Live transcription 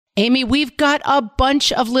Amy, we've got a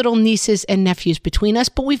bunch of little nieces and nephews between us,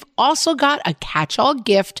 but we've also got a catch-all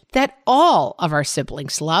gift that all of our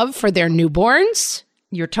siblings love for their newborns.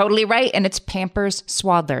 You're totally right, and it's Pampers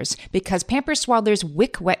Swaddlers, because Pampers Swaddlers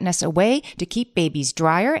wick wetness away to keep babies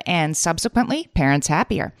drier and subsequently parents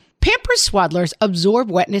happier. Pampers Swaddlers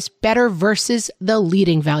absorb wetness better versus the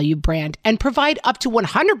leading value brand and provide up to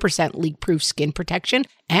 100% leak-proof skin protection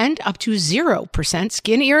and up to 0%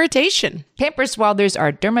 skin irritation. Pampers Swaddlers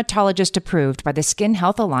are dermatologist approved by the Skin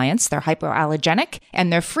Health Alliance. They're hypoallergenic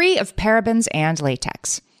and they're free of parabens and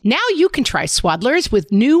latex. Now you can try Swaddlers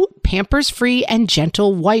with new Pampers-free and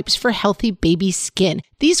gentle wipes for healthy baby skin.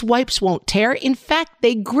 These wipes won't tear. In fact,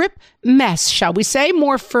 they grip mess, shall we say,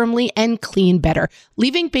 more firmly and clean better,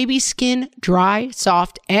 leaving baby skin dry,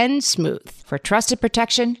 soft, and smooth. For trusted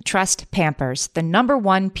protection, trust Pampers, the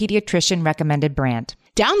 #1 pediatrician recommended brand.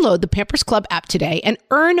 Download the Pampers Club app today and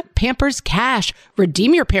earn Pampers Cash.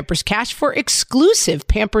 Redeem your Pampers Cash for exclusive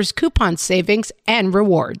Pampers coupon savings and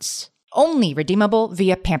rewards. Only redeemable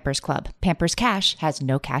via Pampers Club. Pampers Cash has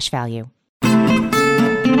no cash value.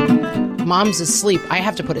 Mom's asleep. I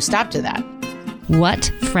have to put a stop to that.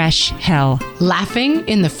 What fresh hell? Laughing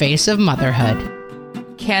in the face of motherhood.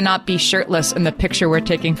 Cannot be shirtless in the picture we're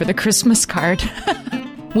taking for the Christmas card.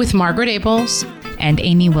 With Margaret Abels and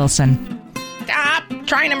Amy Wilson. Stop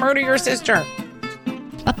trying to murder your sister.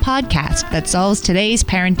 A podcast that solves today's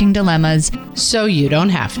parenting dilemmas so you don't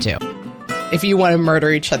have to. If you want to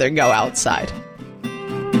murder each other, go outside.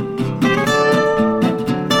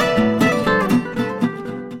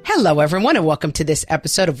 Hello, everyone, and welcome to this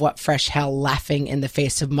episode of What Fresh Hell, Laughing in the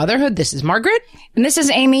Face of Motherhood. This is Margaret. And this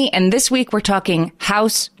is Amy, and this week we're talking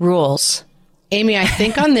house rules. Amy, I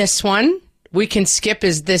think on this one, we can skip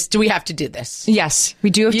do we have to do this? Yes, we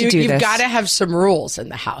do have to do this. You've got to have some rules in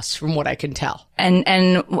the house, from what I can tell.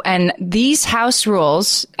 And these house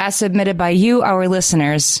rules, as submitted by you, our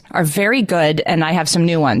listeners, are very good, and I have some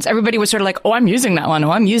new ones. Everybody was sort of like, oh, I'm using that one.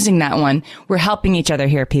 Oh, I'm using that one. We're helping each other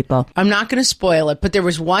here, people. I'm not going to spoil it, but there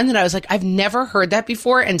was one that I was like, I've never heard that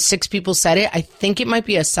before, and 6 people said it. I think it might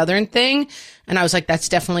be a Southern thing, and I was like, that's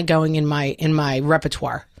definitely going in my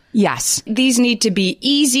repertoire. Yes. These need to be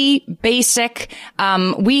easy, basic.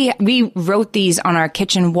 We wrote these on our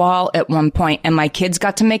kitchen wall at one point, and my kids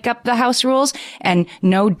got to make up the house rules, and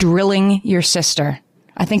no drilling your sister.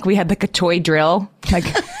 I think we had like a toy drill.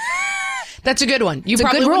 That's a good one. You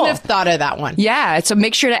probably wouldn't have thought of that one. Yeah. So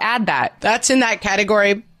make sure to add that. That's in that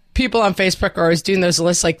category. People on Facebook are always doing those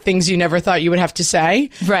lists, like things you never thought you would have to say.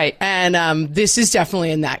 Right. And this is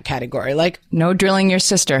definitely in that category. Like, no drilling your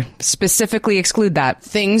sister. Specifically exclude that.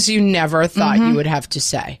 Things you never thought you would have to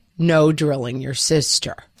say. No drilling your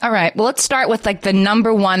sister. All right. Well, let's start with like the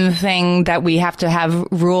 #1 thing that we have to have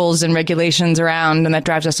rules and regulations around and that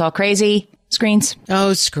drives us all crazy. Screens.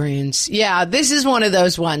 Oh, screens. Yeah, this is one of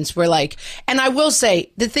those ones where and I will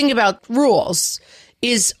say, the thing about rules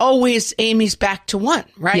is always Amy's back to one,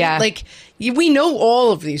 right? Yeah. We know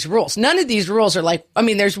all of these rules. None of these rules are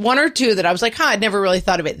there's 1 or 2 that I was like, I'd never really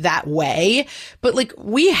thought of it that way. But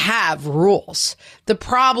we have rules. The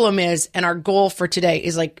problem is, and our goal for today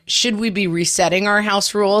is should we be resetting our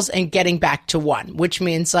house rules and getting back to one? Which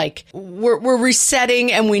means we're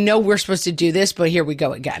resetting and we know we're supposed to do this, but here we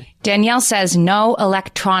go again. Danielle says no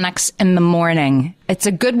electronics in the morning. It's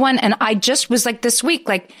a good one. And I just was this week,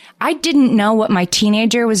 I didn't know what my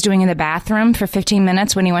teenager was doing in the bathroom for 15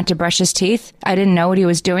 minutes when he went to brush his teeth. I didn't know what he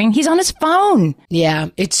was doing. He's on his phone. Yeah,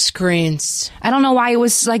 it's screens. I don't know why it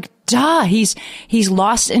was duh, he's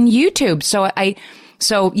lost in YouTube.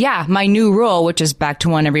 So yeah, my new rule, which is back to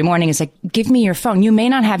one every morning, is give me your phone. You may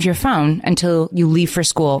not have your phone until you leave for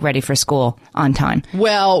school, ready for school on time.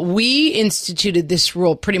 Well, we instituted this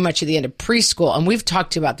rule pretty much at the end of preschool, and we've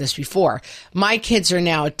talked about this before. My kids are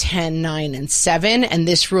now 10, 9, and 7, and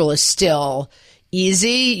this rule is still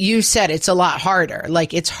easy. You said it's a lot harder.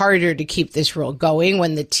 It's harder to keep this rule going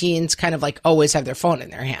when the teens kind of always have their phone in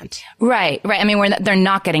their hand. Right. I mean, they're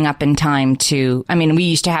not getting up in time we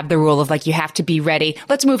used to have the rule of you have to be ready.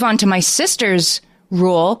 Let's move on to my sister's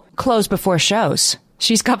rule, close before shows.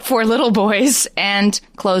 She's got 4 little boys and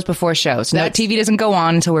close before shows. No, TV doesn't go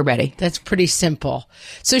on until we're ready. That's pretty simple.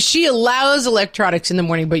 So she allows electronics in the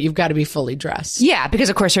morning, but you've got to be fully dressed. Yeah, because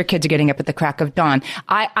of course her kids are getting up at the crack of dawn.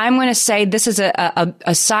 I'm going to say this is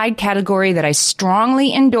a side category that I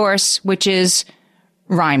strongly endorse, which is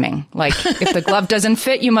rhyming. Like, if the glove doesn't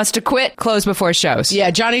fit, you must acquit, close before shows.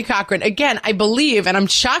 Yeah, Johnny Cochran. Again, I believe, and I'm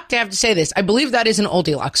shocked to have to say this, I believe that is an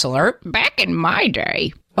oldie Lux alert. Back in my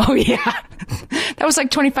day. Oh, yeah. That was like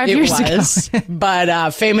 25 years ago.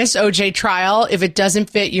 But famous OJ trial, if it doesn't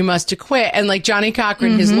fit, you must acquit. And like Johnny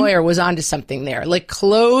Cochran, his lawyer, was onto something there. Like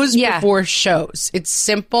close before shows. It's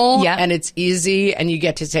simple and it's easy, and you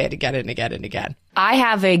get to say it again and again and again. I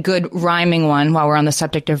have a good rhyming one while we're on the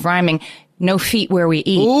subject of rhyming. No feet where we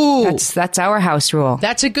eat. Ooh. That's our house rule.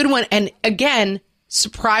 That's a good one. And again,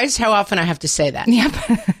 surprised how often I have to say that.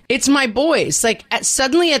 Yep. It's my boys. Like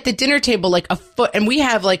suddenly at the dinner table, like a foot, and we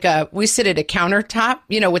have we sit at a countertop,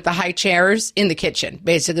 with the high chairs in the kitchen.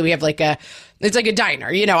 Basically, we have it's like a diner.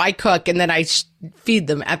 I cook and then I feed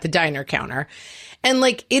them at the diner counter. And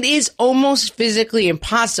like, it is almost physically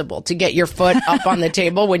impossible to get your foot up on the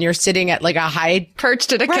table when you're sitting at like a high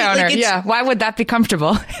perched at a counter. Like yeah. Why would that be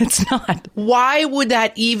comfortable? It's not. Why would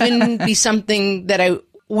that even be something that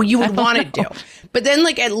you would want to do? But then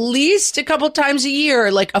like at least a couple times a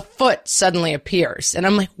year, like a foot suddenly appears. And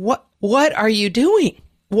I'm like, what are you doing?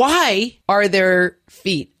 Why are there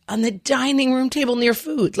feet on the dining room table near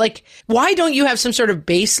food? Like, why don't you have some sort of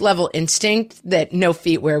base level instinct that no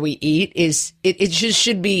feet where we eat it just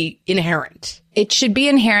should be inherent? It should be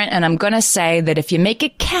inherent, and I'm going to say that if you make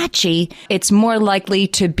it catchy, it's more likely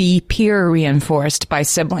to be peer reinforced by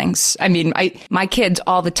siblings. I mean, my kids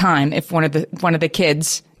all the time, if one of the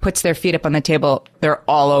kids puts their feet up on the table, they're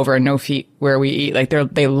all over no feet where we eat. Like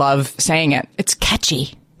they love saying it. It's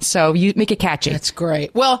catchy. So you make it catchy. That's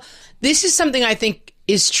great. Well, this is something I think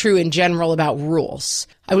is true in general about rules.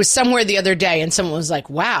 I was somewhere the other day and someone was like,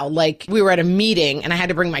 wow, like we were at a meeting and I had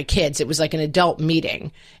to bring my kids. It was like an adult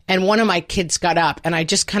meeting. And one of my kids got up and I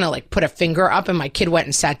just kind of like put a finger up and my kid went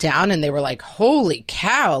and sat down and they were like, holy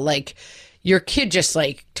cow, like your kid just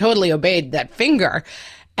like totally obeyed that finger.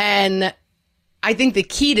 And I think the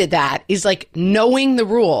key to that is like knowing the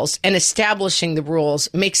rules and establishing the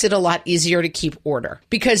rules makes it a lot easier to keep order,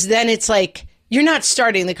 because then it's like, you're not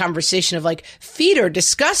starting the conversation of like, feet are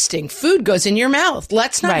disgusting. Food goes in your mouth.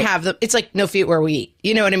 Let's not have them. It's like, no feet where we eat.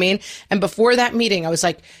 You know what I mean? And before that meeting, I was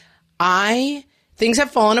like, things have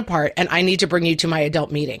fallen apart and I need to bring you to my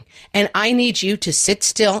adult meeting. And I need you to sit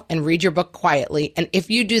still and read your book quietly. And if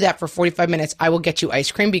you do that for 45 minutes, I will get you ice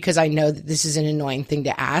cream, because I know that this is an annoying thing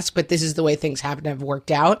to ask, but this is the way things happen to have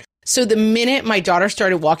worked out. So the minute my daughter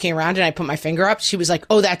started walking around and I put my finger up, she was like,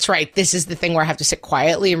 oh, that's right. This is the thing where I have to sit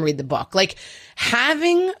quietly and read the book. Like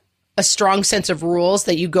having a strong sense of rules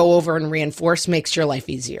that you go over and reinforce makes your life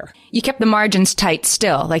easier. You kept the margins tight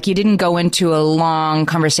still. Like you didn't go into a long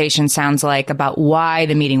conversation, sounds like, about why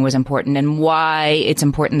the meeting was important and why it's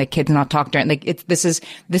important that kids not talk during, like this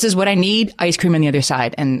is what I need, ice cream on the other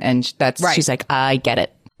side. And that's, right. She's like, I get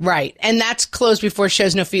it. Right. And that's closed before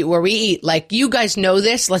shows, no feet where we eat. Like, you guys know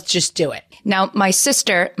this. Let's just do it. Now, my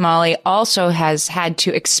sister, Molly, also has had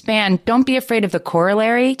to expand. Don't be afraid of the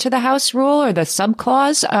corollary to the house rule or the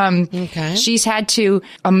subclause. Okay. She's had to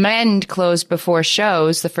amend closed before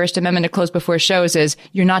shows. The First Amendment to closed before shows is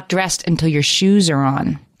you're not dressed until your shoes are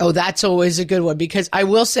on. Oh, that's always a good one, because I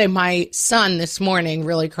will say my son this morning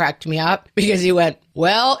really cracked me up because he went,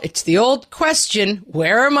 well, it's the old question,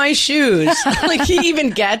 where are my shoes? Like he even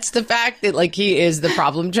gets the fact that like he is the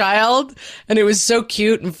problem child. And it was so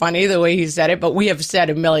cute and funny the way he said it. But we have said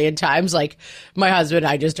a million times, like my husband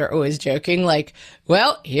and I just are always joking, like,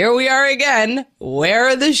 well, here we are again. Where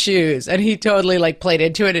are the shoes? And he totally like played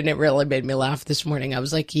into it. And it really made me laugh this morning. I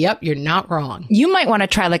was like, yep, you're not wrong. You might want to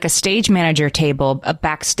try like a stage manager table, a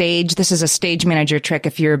backstage. This is a stage manager trick.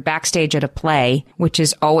 If you're backstage at a play, which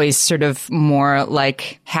is always sort of more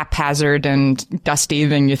like haphazard and dusty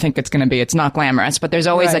than you think it's going to be. It's not glamorous, but there's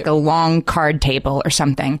always like a long card table or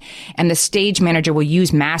something. And the stage manager will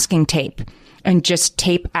use masking tape and just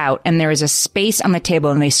tape out. And there is a space on the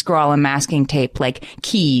table and they scrawl in masking tape, like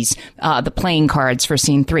keys, the playing cards for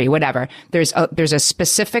scene 3, whatever. There's a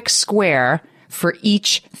specific square for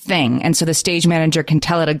each thing. And so the stage manager can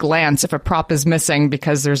tell at a glance if a prop is missing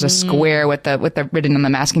because there's a square with the written on the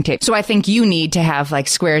masking tape. So I think you need to have like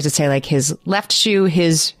squares that say like his left shoe,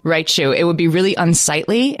 his right shoe. It would be really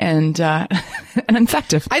unsightly and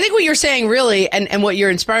effective. I think what you're saying really, and what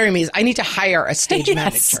you're inspiring me is I need to hire a stage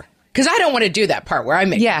manager. Because I don't want to do that part where I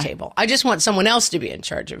make the table. I just want someone else to be in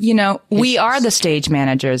charge of. We are the stage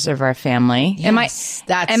managers of our family. Yes,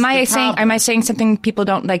 am I saying something people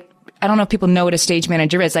don't like? I don't know if people know what a stage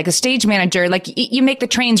manager is. Like a stage manager, like you make the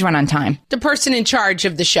trains run on time. The person in charge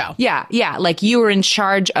of the show. Yeah. Like you are in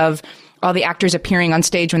charge of all the actors appearing on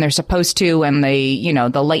stage when they're supposed to, and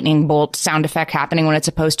the lightning bolt sound effect happening when it's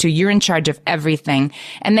supposed to. You're in charge of everything.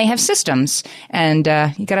 And they have systems, and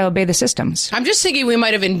you got to obey the systems. I'm just thinking we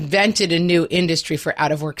might have invented a new industry for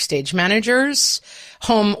out-of-work stage managers,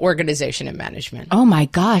 home organization and management. Oh my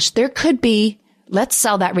gosh, there could be. Let's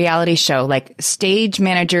sell that reality show, like stage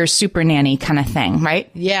manager, super nanny kind of thing,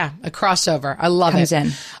 right? Yeah, a crossover. I love Comes it.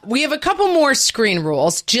 in. We have a couple more screen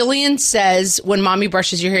rules. Jillian says, when mommy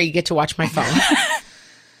brushes your hair, you get to watch my phone.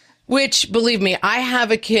 Which, believe me, I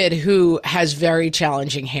have a kid who has very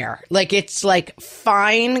challenging hair. Like, it's like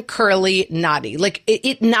fine, curly, knotty. Like,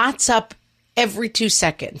 it knots up every 2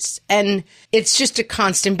 seconds. And it's just a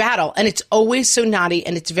constant battle. And it's always so knotty,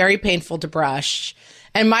 and it's very painful to brush.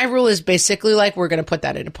 And my rule is basically like, we're going to put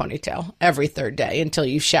that in a ponytail every third day until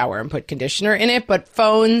you shower and put conditioner in it. But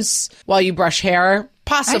phones while you brush hair,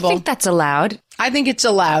 possible. I think that's allowed. I think it's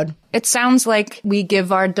allowed. It sounds like we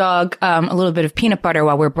give our dog a little bit of peanut butter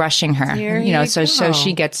while we're brushing her. So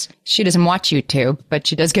she doesn't watch YouTube, but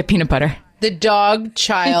she does get peanut butter. The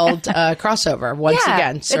dog-child crossover, once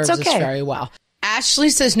again, serves us very well. Ashley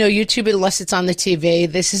says no YouTube unless it's on the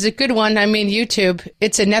TV. This is a good one. I mean, YouTube,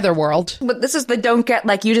 it's a netherworld. But this is the don't get,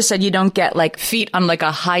 like you just said, you don't get like feet on like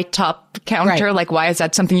a high top counter. Right. Like, why is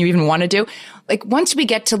that something you even want to do? Like, once we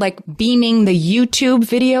get to like beaming the YouTube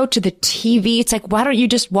video to the TV, it's like, why don't you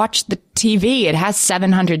just watch the TV? It has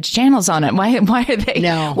 700 channels on it. Why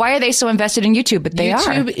are they so invested in YouTube? But they are.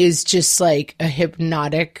 YouTube is just like a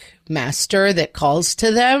hypnotic master that calls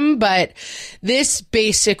to them. But this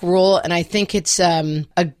basic rule, and I think it's a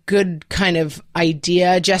good kind of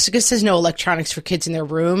idea. Jessica says no electronics for kids in their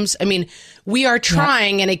rooms. I mean, we are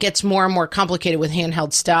trying, and it gets more and more complicated with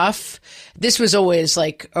handheld stuff. This was always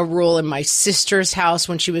like a rule in my sister's house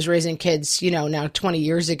when she was raising kids, now 20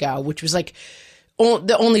 years ago, which was like,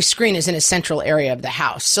 the only screen is in a central area of the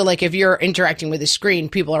house. So like if you're interacting with a screen,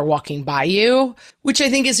 people are walking by you, which I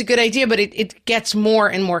think is a good idea, but it gets more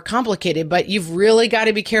and more complicated. But you've really got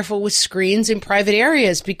to be careful with screens in private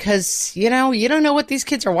areas because, you don't know what these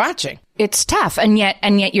kids are watching. It's tough. And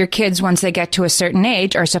yet your kids, once they get to a certain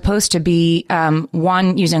age, are supposed to be,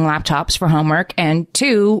 one, using laptops for homework, and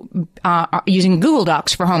two, using Google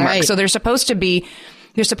Docs for homework. Right. So they're supposed to be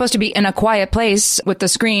in a quiet place with the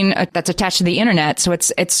screen that's attached to the internet. So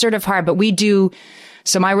it's sort of hard, but we do.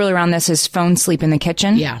 So my rule around this is phone sleep in the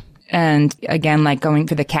kitchen. Yeah. And again, like going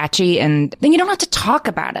for the catchy, and then you don't have to talk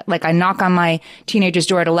about it. Like I knock on my teenager's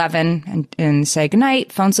door at 11 and say, good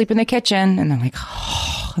night, phone sleep in the kitchen. And they're like,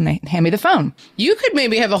 oh, and they hand me the phone. You could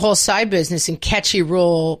maybe have a whole side business in catchy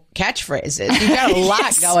rule catchphrases. You've got a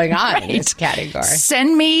lot going on in this category.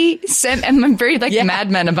 And I'm very Mad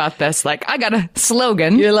Men about this. Like, I got a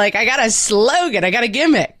slogan. You're like, I got a slogan. I got a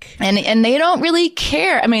gimmick. And they don't really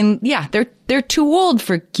care. I mean, yeah, they're too old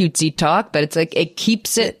for cutesy talk, but it's like, it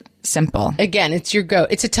keeps it simple. Again, it's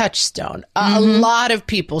it's a touchstone. A lot of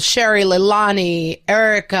people, Sherry, Leilani,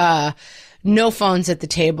 Erica, no phones at the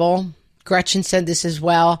table. Gretchen said this as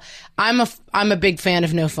well. I'm a big fan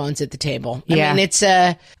of no phones at the table. I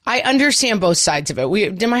mean, I understand both sides of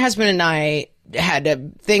it. My husband and I had a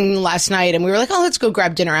thing last night and we were like, oh, let's go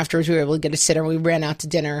grab dinner afterwards. We were able to get a sitter. We ran out to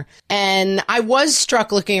dinner. And I was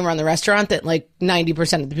struck looking around the restaurant that like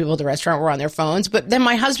 90% of the people at the restaurant were on their phones. But then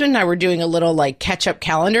my husband and I were doing a little like catch up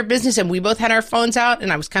calendar business and we both had our phones out.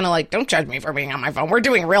 And I was kind of like, don't judge me for being on my phone. We're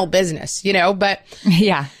doing real business, but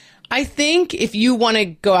yeah. I think if you want to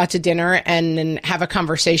go out to dinner and have a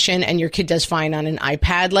conversation and your kid does fine on an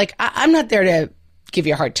iPad, like I'm not there to give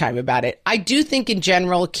you a hard time about it. I do think in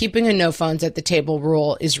general, keeping a no phones at the table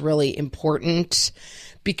rule is really important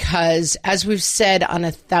because as we've said on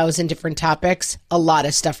 1,000 different topics, a lot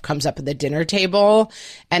of stuff comes up at the dinner table.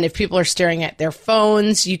 And if people are staring at their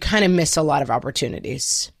phones, you kind of miss a lot of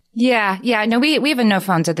opportunities. Yeah. No, we have a no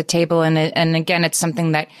phones at the table. And again, it's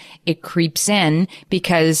something that it creeps in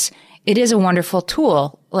because it is a wonderful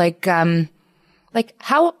tool. Like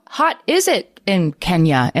how hot is it in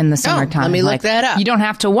Kenya in the summertime? Let me look that up. You don't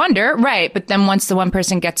have to wonder. Right. But then once the one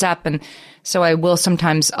person gets up, and so I will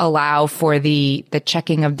sometimes allow for the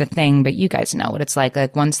checking of the thing, but you guys know what it's like.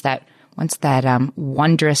 Like once that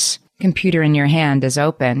wondrous computer in your hand is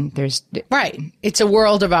open, there's right. It's a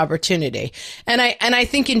world of opportunity. And I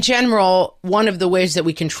think in general, one of the ways that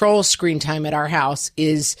we control screen time at our house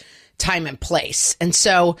is time and place. And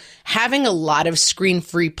so having a lot of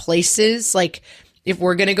screen-free places, like if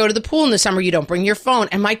we're going to go to the pool in the summer, you don't bring your phone.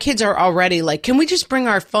 And my kids are already like, can we just bring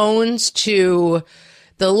our phones to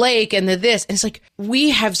the lake and this? And it's like, we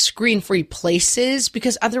have screen-free places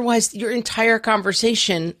because otherwise your entire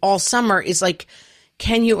conversation all summer is like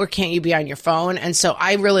can you or can't you be on your phone? And so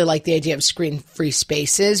I really like the idea of screen-free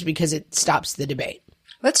spaces because it stops the debate.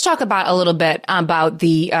 Let's talk about a little bit about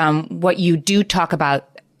the what you do talk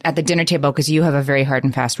about at the dinner table, because you have a very hard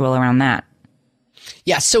and fast rule around that.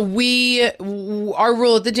 Yeah, so our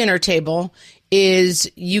rule at the dinner table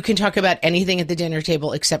is you can talk about anything at the dinner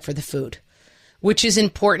table except for the food, which is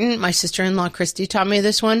important. My sister-in-law, Christy, taught me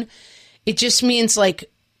this one. It just means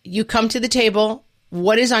like you come to the table,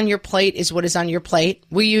 what is on your plate is what is on your plate.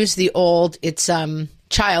 We use it's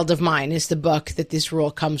Child of Mine is the book that this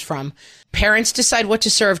rule comes from. Parents decide what to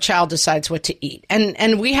serve, child decides what to eat.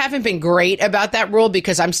 And we haven't been great about that rule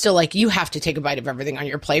because I'm still like, you have to take a bite of everything on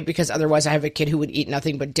your plate because otherwise I have a kid who would eat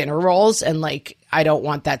nothing but dinner rolls. And like, I don't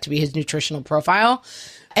want that to be his nutritional profile.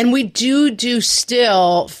 And we do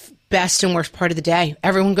still best and worst part of the day.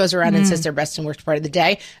 Everyone goes around and says their best and worst part of the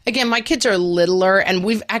day. Again, my kids are littler and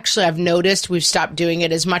I've noticed we've stopped doing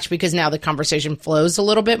it as much because now the conversation flows a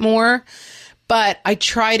little bit more. But I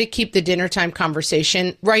try to keep the dinner time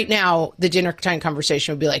conversation. Right now, the dinner time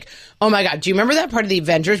conversation would be like, oh my God, do you remember that part of the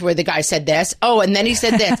Avengers where the guy said this? Oh, and then he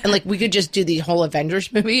said this. And like, we could just do the whole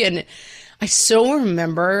Avengers movie. And I so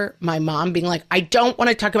remember my mom being like, I don't want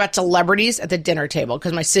to talk about celebrities at the dinner table.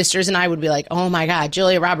 Because my sisters and I would be like, oh my God,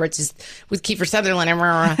 Julia Roberts is with Kiefer Sutherland.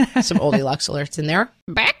 Some oldie Lux alerts in there.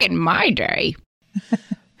 Back in my day.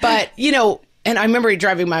 But, and I remember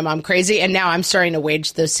driving my mom crazy, and now I'm starting to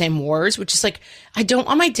wage those same wars, which is like, I don't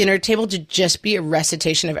want my dinner table to just be a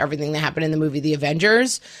recitation of everything that happened in the movie The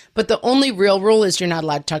Avengers, but the only real rule is you're not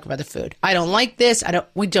allowed to talk about the food. I don't like this.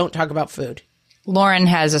 We don't talk about food. Lauren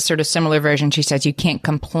has a sort of similar version. She says you can't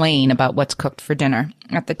complain about what's cooked for dinner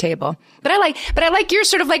at the table. But I like your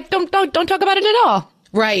sort of like, don't talk about it at all.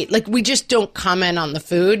 Right. Like we just don't comment on the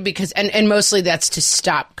food because, and mostly that's to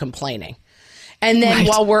stop complaining. And then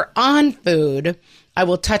while we're on food, I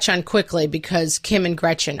will touch on quickly because Kim and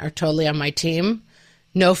Gretchen are totally on my team.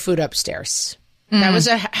 No food upstairs. That was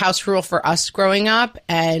a house rule for us growing up.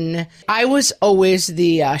 And I was always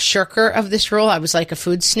the shirker of this rule. I was like a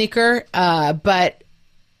food sneaker. But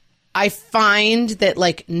I find that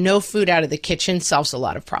like no food out of the kitchen solves a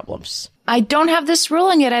lot of problems. I don't have this rule,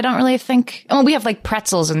 and yet I don't really think... Oh, we have like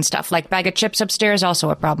pretzels and stuff. Like bag of chips upstairs, also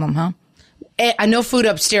a problem, huh? No food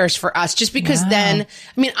upstairs for us, just because then,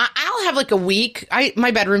 I mean, I'll have like a week.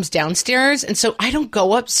 My bedroom's downstairs, and so I don't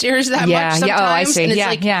go upstairs that much sometimes. Oh, I see. And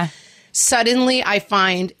it's suddenly I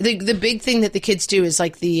find the big thing that the kids do is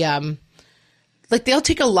like like they'll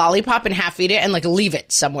take a lollipop and half eat it and like leave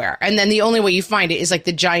it somewhere. And then the only way you find it is like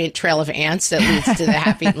the giant trail of ants that leads to the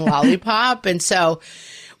half-eaten lollipop. And so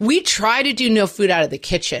we try to do no food out of the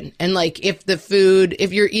kitchen. And like if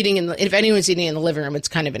you're eating if anyone's eating in the living room, it's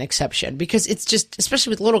kind of an exception because it's just, especially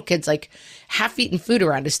with little kids, like half-eaten food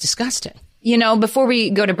around is disgusting. Before we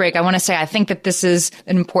go to break, I want to say I think that this is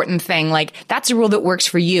an important thing. Like that's a rule that works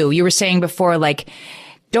for you. You were saying before, like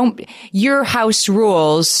your house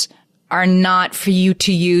rules are not for you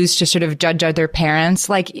to use to sort of judge other parents.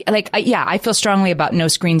 I feel strongly about no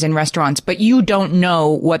screens in restaurants, but you don't know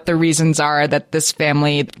what the reasons are that this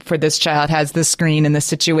family for this child has this screen in this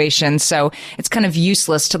situation. So it's kind of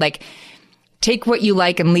useless to like take what you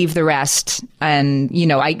like and leave the rest. And,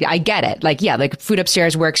 I get it. Like food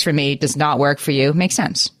upstairs works for me, does not work for you. Makes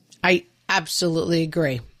sense. I absolutely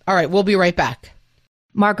agree. All right, we'll be right back.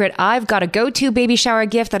 Margaret, I've got a go-to baby shower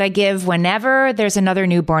gift that I give whenever there's another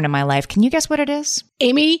newborn in my life. Can you guess what it is?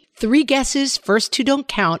 Amy, 3 guesses. First 2 don't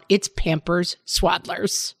count. It's Pampers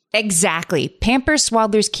Swaddlers. Exactly. Pampers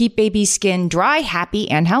Swaddlers keep baby's skin dry,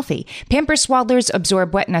 happy, and healthy. Pampers Swaddlers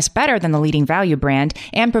absorb wetness better than the leading value brand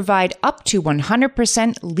and provide up to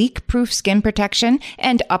 100% leak-proof skin protection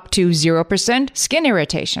and up to 0% skin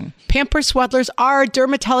irritation. Pampers Swaddlers are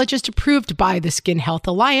dermatologist approved by the Skin Health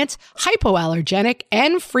Alliance, hypoallergenic,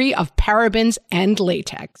 and free of parabens and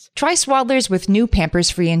latex. Try Swaddlers with new Pampers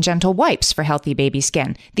Free and Gentle wipes for healthy baby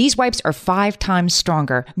skin. These wipes are 5 times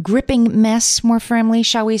stronger, gripping mess more firmly,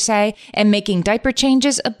 shall we say, and making diaper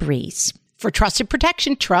changes a breeze. For trusted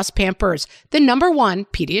protection, trust Pampers, the #1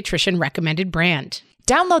 pediatrician recommended brand.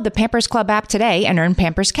 Download the Pampers Club app today and earn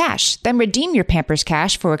Pampers Cash. Then redeem your Pampers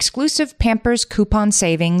Cash for exclusive Pampers coupon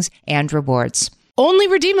savings and rewards. Only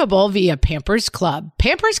redeemable via Pampers Club.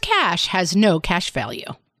 Pampers Cash has no cash value.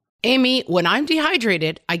 Amy, when I'm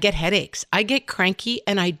dehydrated, I get headaches. I get cranky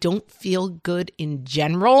and I don't feel good in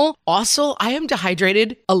general. Also, I am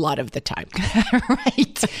dehydrated a lot of the time.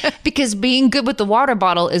 Right. Because being good with the water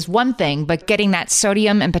bottle is one thing, but getting that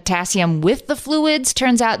sodium and potassium with the fluids,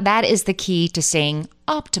 turns out that is the key to staying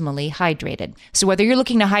optimally hydrated. So whether you're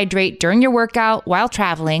looking to hydrate during your workout, while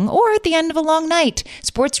traveling, or at the end of a long night,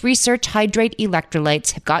 Sports Research Hydrate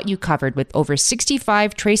Electrolytes have got you covered with over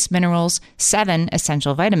 65 trace minerals, 7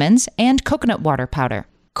 essential vitamins, and coconut water powder.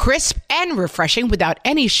 Crisp and refreshing without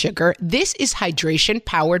any sugar, this is hydration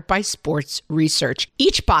powered by Sports Research.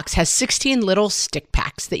 Each box has 16 little stick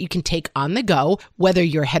packs that you can take on the go, whether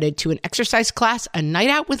you're headed to an exercise class, a night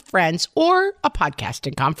out with friends, or a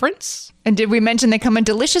podcasting conference. And did we mention they come in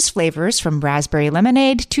delicious flavors from raspberry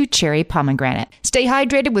lemonade to cherry pomegranate? Stay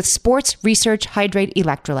hydrated with Sports Research Hydrate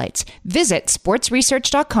Electrolytes. Visit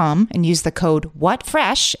sportsresearch.com and use the code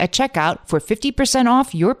WHATFRESH at checkout for 50%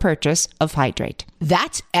 off your purchase of Hydrate.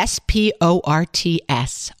 That's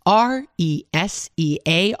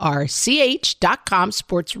SportsResearch.com,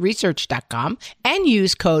 sportsresearch.com, and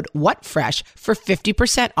use code WHATFRESH for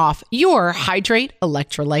 50% off your Hydrate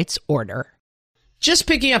Electrolytes order. Just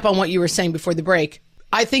picking up on what you were saying before the break,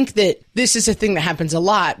 I think that this is a thing that happens a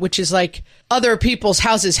lot, which is like other people's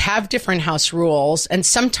houses have different house rules. And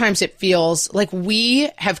sometimes it feels like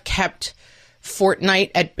we have kept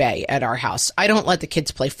Fortnite at bay at our house. I don't let the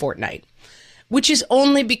kids play Fortnite, which is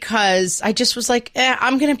only because I just was like,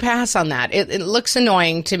 I'm going to pass on that. It looks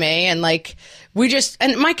annoying to me. And like,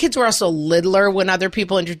 and my kids were also littler when other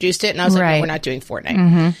people introduced it. And I was like, no, we're not doing Fortnite.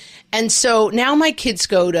 Mm-hmm. And so now my kids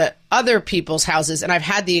go to other people's houses, and I've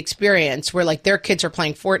had the experience where like their kids are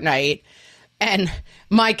playing Fortnite, and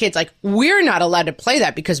my kids like, we're not allowed to play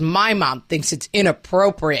that because my mom thinks it's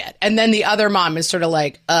inappropriate. And then the other mom is sort of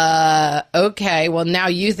like, okay, well now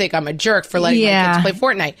you think I'm a jerk for letting my kids play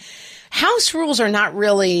Fortnite. House rules are not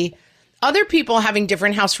really, other people having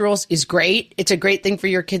different house rules is great. It's a great thing for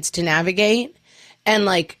your kids to navigate. And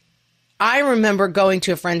like, I remember going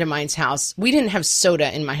to a friend of mine's house. We didn't have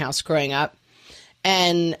soda in my house growing up.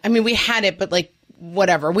 And I mean, we had it, but like,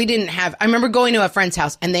 whatever. We didn't have, I remember going to a friend's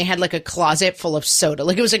house and they had like a closet full of soda.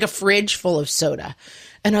 Like it was like a fridge full of soda.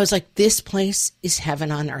 And I was like, this place is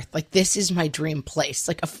heaven on earth. Like this is my dream place.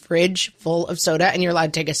 Like a fridge full of soda, and you're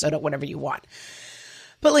allowed to take a soda whenever you want.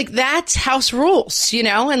 But like, that's house rules, you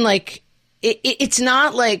know? And like, it's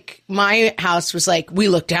not like my house was like, we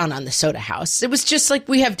look down on the soda house. It was just like,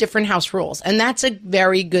 we have different house rules. And that's a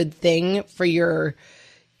very good thing for your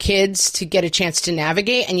kids to get a chance to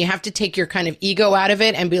navigate. And you have to take your kind of ego out of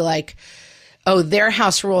it and be like, oh, their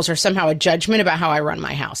house rules are somehow a judgment about how I run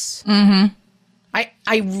my house. Mm-hmm.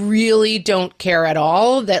 I really don't care at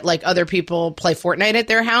all that like other people play Fortnite at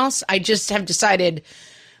their house. I just have decided,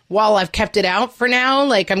 while I've kept it out for now,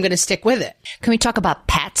 like I'm going to stick with it. Can we talk about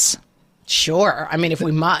pets? Sure. I mean, if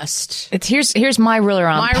we must. Here's my rule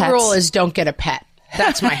on pets. My rule is don't get a pet.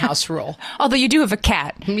 That's my house rule. Although you do have a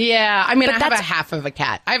cat. Yeah. I mean, I have a half of a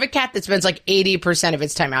cat. I have a cat that spends like 80% of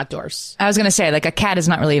its time outdoors. I was going to say, like, a cat is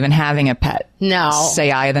not really even having a pet. No. Say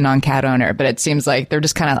I, the non-cat owner. But it seems like they're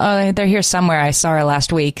just kind of, oh, they're here somewhere. I saw her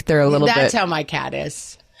last week. They're a little bit. That's how my cat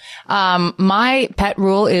is. My pet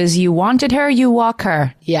rule is you wanted her, you walk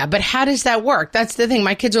her. Yeah, but how does that work? That's the thing.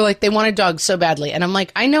 My kids are like, they want a dog so badly. And I'm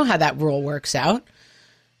like, I know how that rule works out.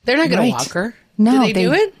 They're not going to walk her. No. Do they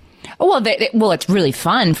do it? Well, it's really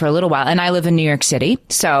fun for a little while. And I live in New York City.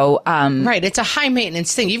 So, right. It's a high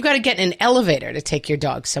maintenance thing. You've got to get in an elevator to take your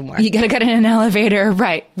dog somewhere. You got to get in an elevator.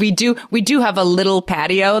 Right. We do have a little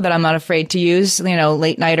patio that I'm not afraid to use, you know,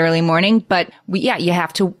 late night, early morning. But you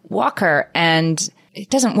have to walk her. And it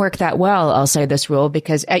doesn't work that well, I'll say this rule,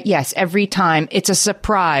 because yes, every time it's a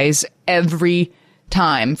surprise every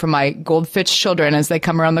time for my goldfish children as they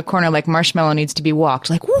come around the corner, like Marshmallow needs to be walked.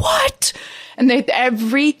 Like, what? And they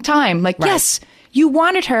every time, like, right. Yes, you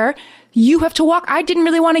wanted her. You have to walk. I didn't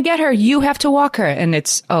really want to get her. You have to walk her. And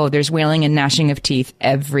it's, there's wailing and gnashing of teeth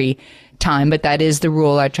every time. But that is the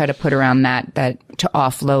rule I try to put around that to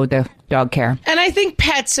offload the dog care. And I think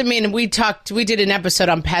pets, I mean, we did an episode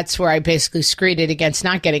on pets where I basically screeded against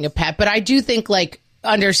not getting a pet. But I do think like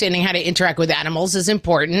understanding how to interact with animals is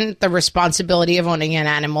important. The responsibility of owning an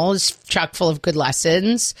animal is chock full of good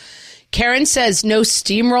lessons. Karen says no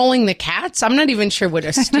steamrolling the cats. I'm not even sure what a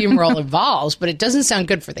steamroll involves, but it doesn't sound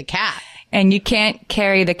good for the cat. And you can't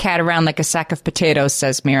carry the cat around like a sack of potatoes,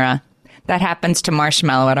 says Mira. That happens to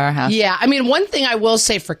Marshmallow at our house. Yeah. I mean, one thing I will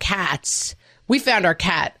say for cats, we found our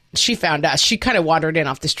cat. She found us. She kind of wandered in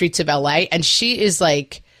off the streets of LA, and she is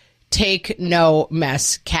like, take no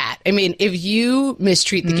mess cat. I mean, if you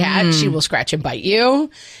mistreat the cat, she will scratch and bite you.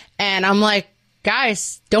 And I'm like,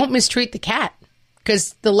 guys, don't mistreat the cat.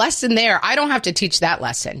 Because the lesson there, I don't have to teach that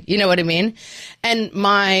lesson. You know what I mean? And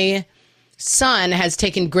my son has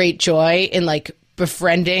taken great joy in like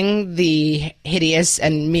befriending the hideous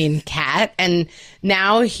and mean cat, and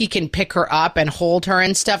now he can pick her up and hold her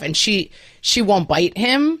and stuff, and she won't bite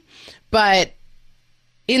him. But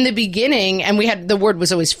in the beginning, and the word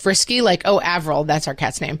was always frisky, like, oh, Avril, that's our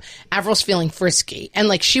cat's name. Avril's feeling frisky. And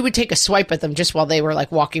like she would take a swipe at them just while they were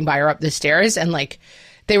like walking by her up the stairs, and like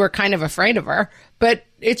they were kind of afraid of her. But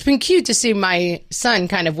it's been cute to see my son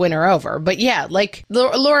kind of win her over. But yeah, like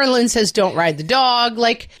Laura Lynn says, don't ride the dog.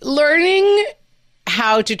 Like learning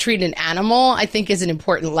how to treat an animal, I think, is an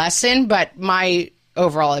important lesson. But my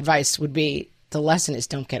overall advice would be the lesson is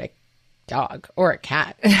don't get a dog or a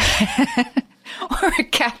cat. Or a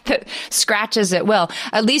cat that scratches at will.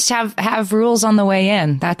 At least have rules on the way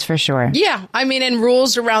in. That's for sure. Yeah. I mean, and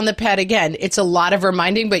rules around the pet, again, it's a lot of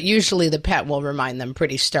reminding, but usually the pet will remind them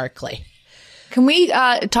pretty starkly. Can we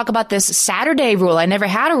talk about this Saturday rule? I never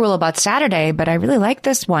had a rule about Saturday, but I really like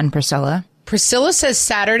this one, Priscilla. Priscilla says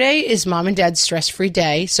Saturday is mom and dad's stress-free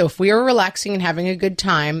day, so if we are relaxing and having a good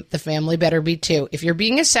time, the family better be too. If you're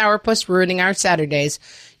being a sourpuss ruining our Saturdays,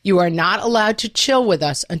 you are not allowed to chill with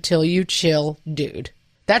us until you chill, dude.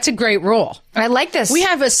 That's a great rule. I like this. We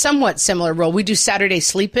have a somewhat similar rule. We do Saturday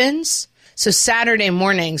sleep-ins. So Saturday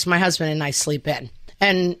mornings, my husband and I sleep in.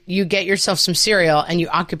 And you get yourself some cereal and you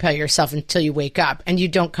occupy yourself until you wake up. And you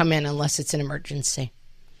don't come in unless it's an emergency.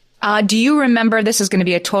 Do you remember, this is going to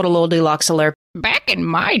be a total Goldilocks alert, back in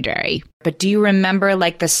my day, but do you remember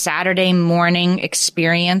like the Saturday morning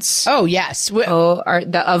experience? Oh, yes.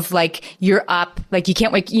 Of like, you're up, like you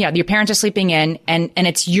can't wake, your parents are sleeping in and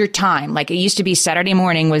it's your time. Like it used to be Saturday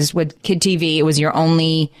morning was with Kid TV. It was your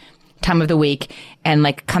only time of the week, and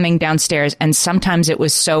like coming downstairs, and sometimes it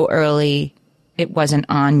was so early it wasn't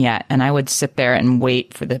on yet, and I would sit there and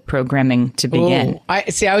wait for the programming to begin. I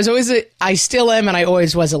still am, and I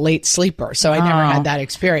always was a late sleeper, so I never had that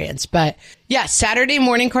experience. But yeah, Saturday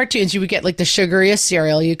morning cartoons, you would get like the sugariest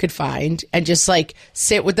cereal you could find and just like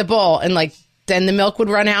sit with the bowl, and like then the milk would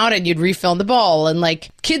run out and you'd refill the bowl. And like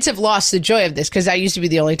kids have lost the joy of this because that used to be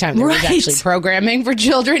the only time there was actually programming for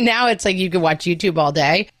children. Now it's like you can watch YouTube all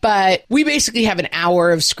day. But we basically have an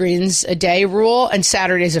hour of screens a day rule, and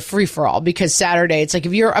Saturday's a free for all because Saturday, it's like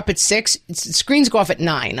if you're up at 6, screens go off at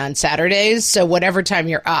 9 on Saturdays. So whatever time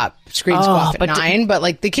you're up, screens go off at 9. But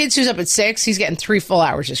like the kids who's up at 6, he's getting 3 full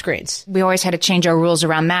hours of screens. We always had to change our rules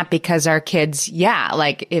around that because our kids,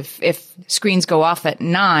 like if screens go off at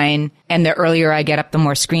 9 and the earlier I get up, the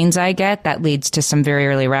more screens I get, that leads to some very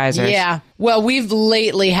early risers. Yeah. Well, we've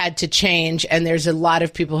lately had to change, and there's a lot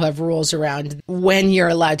of people who have rules around when you're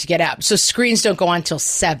allowed to get up. So screens don't go on until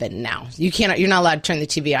 7 now. You're not allowed to turn the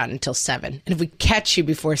TV on until 7. And if we catch you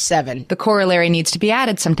before 7, the corollary needs to be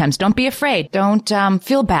added sometimes. Don't be afraid. Don't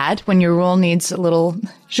feel bad when your rule needs a little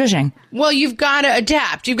zhuzhing. Well, you've got to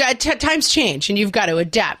adapt. You've got times change, and you've got to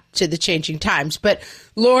adapt to the changing times. But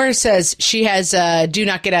Laura says she has do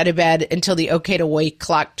not get out of bed until the okay to wake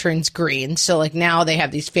clock turns green. So like now they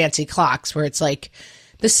have these fancy clocks where it's like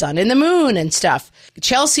the sun and the moon and stuff.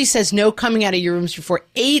 Chelsea says no coming out of your rooms before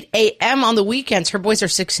 8 a.m. on the weekends. Her boys are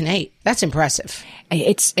 6 and 8. That's impressive.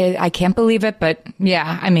 I can't believe it, but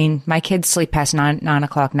yeah, I mean, my kids sleep past 9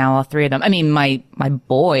 o'clock now, all 3 of them. I mean, my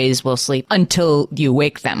boys will sleep until you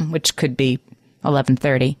wake them, which could be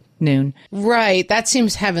 11:30. Noon. Right. That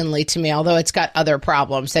seems heavenly to me, although it's got other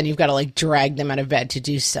problems. Then you've got to like drag them out of bed to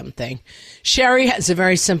do something. Sherry has a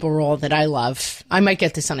very simple rule that I love. I might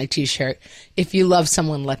get this on a t-shirt. If you love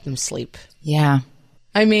someone, let them sleep. Yeah.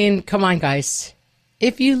 I mean, come on, guys.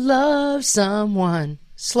 If you love someone.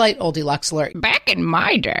 Slight Goldilocks alert. Back in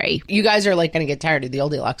my day. You guys are like going to get tired of the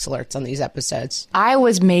Goldilocks alerts on these episodes. I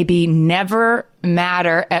was maybe never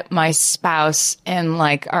madder at my spouse in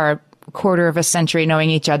like our quarter of a century knowing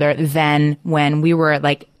each other than when we were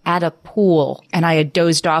like at a pool and I had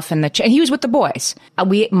dozed off in the chair. He was with the boys.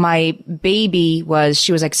 My baby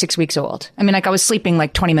she was like 6 weeks old. I mean, like I was sleeping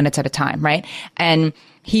like 20 minutes at a time, right? And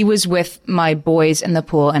he was with my boys in the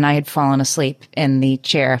pool and I had fallen asleep in the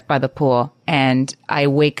chair by the pool. And I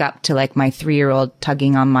wake up to like my 3-year-old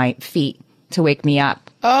tugging on my feet to wake me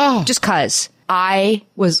up. Oh, just 'cause. I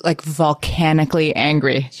was like volcanically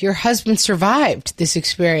angry. Your husband survived this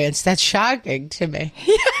experience. That's shocking to me.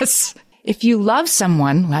 Yes. If you love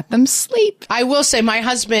someone, let them sleep. I will say my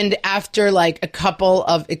husband, after like a couple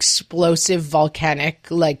of explosive volcanic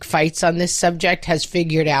like fights on this subject, has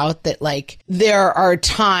figured out that like there are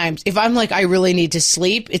times if I'm like, I really need to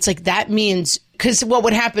sleep, it's like that means because what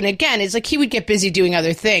would happen again is like he would get busy doing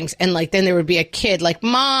other things. And like then there would be a kid like,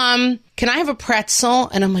 Mom, can I have a pretzel?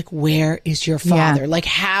 And I'm like, where is your father? Yeah. Like,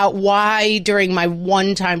 why during my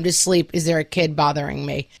one time to sleep is there a kid bothering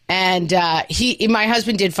me? And my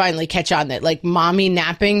husband did finally catch on that, like, mommy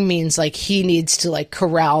napping means like he needs to like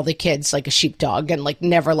corral the kids like a sheepdog and like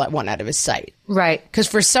never let one out of his sight. Right. Because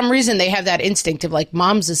for some reason they have that instinct of like,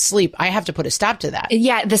 mom's asleep. I have to put a stop to that.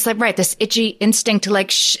 Yeah, this itchy instinct to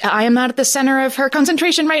like, I am not at the center of her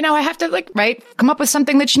concentration right now. I have to like, come up with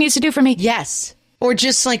something that she needs to do for me. Yes. Or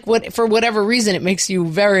just like for whatever reason, it makes you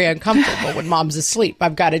very uncomfortable when mom's asleep.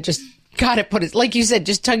 I've got to put it, like you said,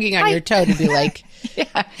 just tugging on your toe to be like,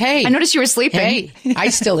 hey. I noticed you were sleeping. Hey, I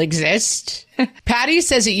still exist. Patty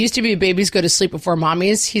says it used to be babies go to sleep before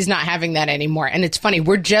mommies. He's not having that anymore. And it's funny,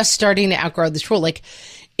 we're just starting to outgrow this rule. Like,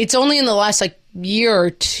 it's only in the last like year or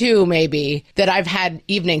two maybe that I've had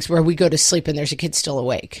evenings where we go to sleep and there's a kid still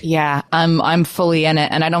awake. Yeah, I'm fully in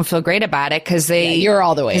it, and I don't feel great about it because you're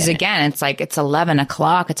all the way. Because again, it's like it's 11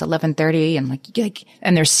 o'clock, it's 11:30, and like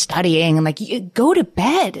and they're studying, and like you go to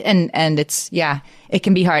bed, and it's it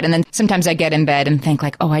can be hard. And then sometimes I get in bed and think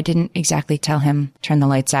like, oh, I didn't exactly tell him turn the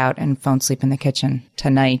lights out and phone sleep in the kitchen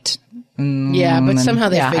tonight. Yeah, but somehow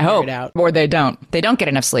they figure it out. Or they don't. They don't get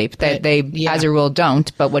enough sleep. They as a rule,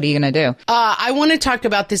 don't. But what are you going to do? I want to talk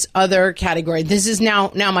about this other category. This is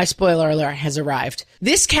now my spoiler alert has arrived.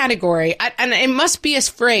 This category, and it must be a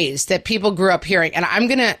phrase that people grew up hearing. And I'm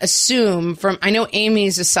going to assume I know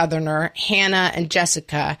Amy's a Southerner, Hannah and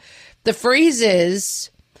Jessica. The phrase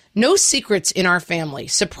is, no secrets in our family.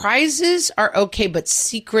 Surprises are okay, but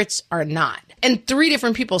secrets are not. And 3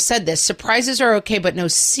 different people said this. Surprises are okay, but no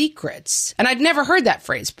secrets. And I'd never heard that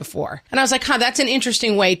phrase before. And I was like, that's an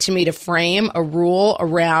interesting way to me to frame a rule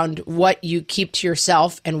around what you keep to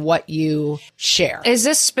yourself and what you share. Is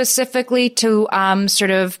this specifically to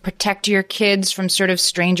sort of protect your kids from sort of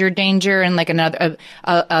stranger danger and like an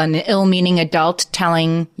ill-meaning adult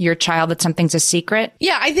telling your child that something's a secret?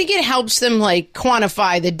 Yeah, I think it helps them like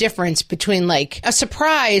quantify the difference between like a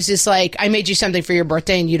surprise is like, I made you something for your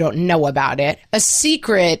birthday and you don't know about it. A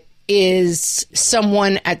secret is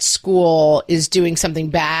someone at school is doing something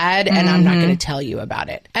bad and I'm not going to tell you about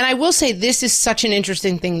it. And I will say this is such an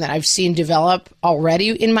interesting thing that I've seen develop already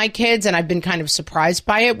in my kids, and I've been kind of surprised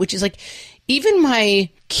by it, which is like, even my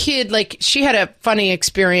kid, like, she had a funny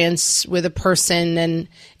experience with a person, and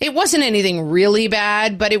it wasn't anything really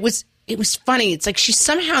bad, but it was funny. It's like she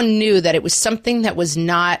somehow knew that it was something that was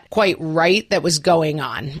not quite right that was going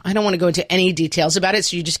on. I don't want to go into any details about it,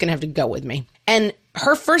 so you're just going to have to go with me. And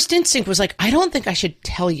her first instinct was like, I don't think I should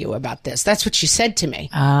tell you about this. That's what she said to me.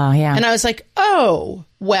 Oh, yeah. And I was like, oh,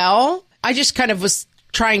 well, I just kind of was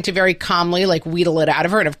trying to very calmly like wheedle it out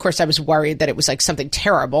of her. And of course I was worried that it was like something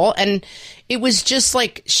terrible. And it was just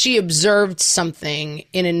like she observed something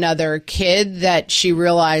in another kid that she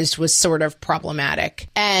realized was sort of problematic.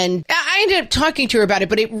 And I ended up talking to her about it,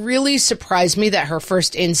 but it really surprised me that her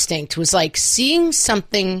first instinct was like seeing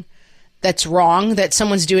something that's wrong, that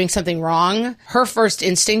someone's doing something wrong. Her first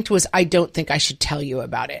instinct was, I don't think I should tell you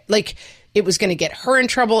about it. Like, it was going to get her in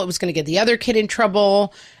trouble. It was going to get the other kid in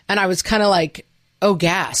trouble. And I was kind of like, oh,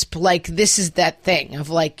 gasp. Like, this is that thing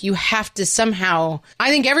of like, you have to somehow,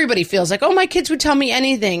 I think everybody feels like, oh, my kids would tell me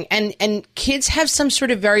anything. And kids have some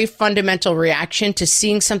sort of very fundamental reaction to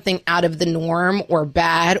seeing something out of the norm or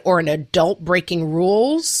bad or an adult breaking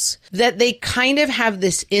rules, that they kind of have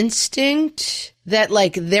this instinct that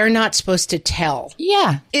like they're not supposed to tell.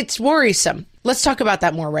 Yeah. It's worrisome. Let's talk about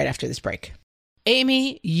that more right after this break.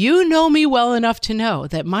 Amy, you know me well enough to know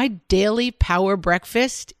that my daily power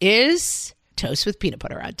breakfast is toast with peanut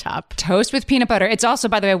butter on top. Toast with peanut butter. It's also,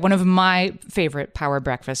 by the way, one of my favorite power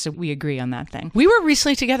breakfasts. So we agree on that thing. We were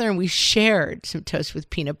recently together and we shared some toast with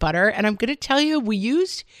peanut butter. And I'm going to tell you, we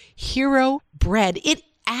used Hero bread. It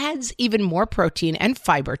adds even more protein and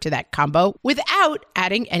fiber to that combo without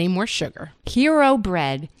adding any more sugar. Hero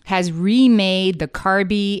bread has remade the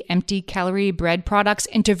carby, empty-calorie bread products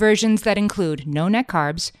into versions that include no net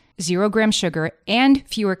carbs, 0 gram sugar, and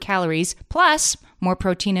fewer calories, plus more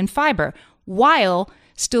protein and fiber, while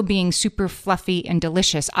still being super fluffy and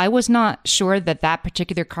delicious. I was not sure that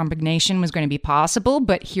particular combination was going to be possible,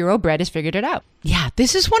 but Hero Bread has figured it out. Yeah,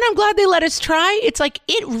 this is one I'm glad they let us try. It's like,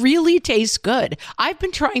 it really tastes good. I've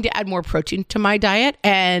been trying to add more protein to my diet,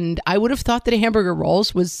 and I would have thought that a hamburger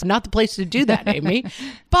rolls was not the place to do that, Amy.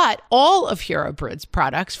 But all of Hero Bread's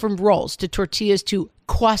products, from rolls to tortillas to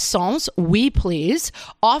croissants, we please,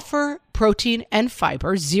 offer protein and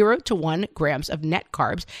fiber, 0 to 1 grams of net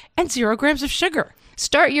carbs, and 0 grams of sugar.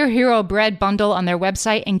 Start your Hero Bread bundle on their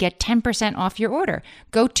website and get 10% off your order.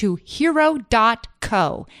 Go to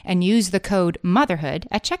hero.co and use the code motherhood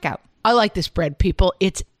at checkout. I like this bread, people.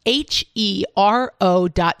 It's HERO.co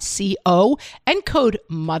and code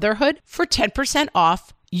motherhood for 10%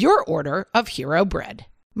 off your order of Hero Bread.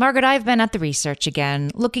 Margaret, I've been at the research again,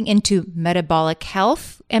 looking into metabolic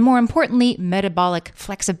health and, more importantly, metabolic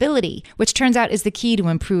flexibility, which turns out is the key to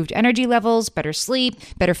improved energy levels, better sleep,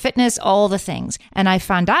 better fitness, all the things. And I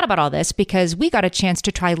found out about all this because we got a chance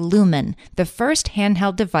to try Lumen, the first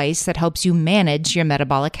handheld device that helps you manage your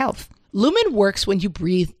metabolic health. Lumen works when you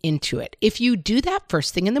breathe into it. If you do that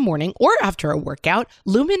first thing in the morning or after a workout,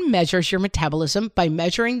 Lumen measures your metabolism by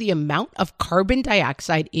measuring the amount of carbon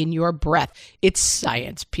dioxide in your breath. It's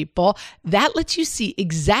science, people. That lets you see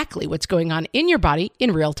exactly what's going on in your body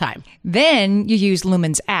in real time. Then you use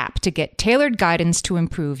Lumen's app to get tailored guidance to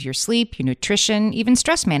improve your sleep, your nutrition, even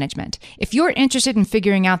stress management. If you're interested in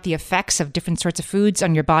figuring out the effects of different sorts of foods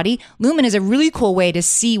on your body, Lumen is a really cool way to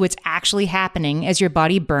see what's actually happening as your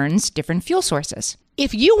body burns different fuel sources.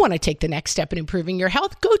 If you want to take the next step in improving your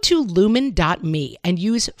health, go to lumen.me and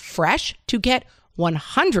use FRESH to get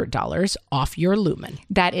 $100 off your Lumen.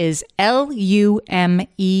 That is LUMEN.ME.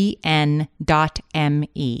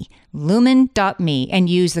 Lumen.me, and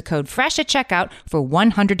use the code FRESH at checkout for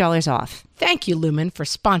 $100 off. Thank you, Lumen, for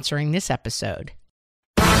sponsoring this episode.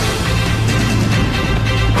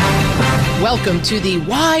 Welcome to the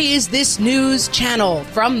Why Is This News channel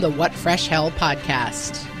from the What Fresh Hell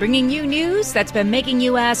podcast. Bringing you news that's been making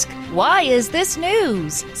you ask, why is this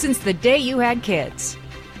news? Since the day you had kids.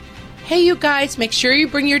 Hey, you guys, make sure you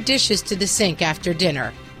bring your dishes to the sink after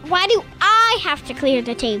dinner. Why do I have to clear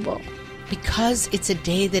the table? Because it's a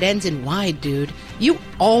day that ends in Y, dude. You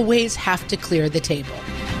always have to clear the table.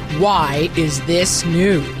 Why is this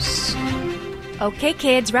news? Okay,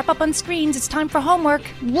 kids, wrap up on screens. It's time for homework.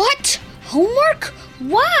 What? Homework?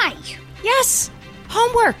 Why? Yes,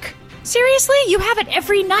 homework. Seriously? You have it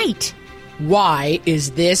every night. Why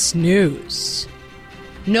is this news?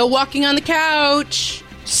 No walking on the couch.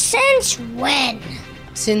 Since when?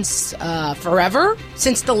 Since, forever?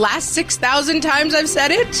 Since the last 6,000 times I've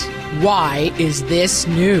said it? Why is this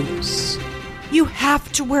news? You have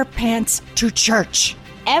to wear pants to church.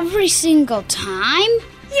 Every single time?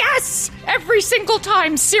 Yes, every single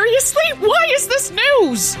time. Seriously? Why is this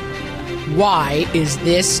news? Why is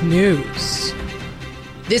this news?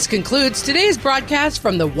 This concludes today's broadcast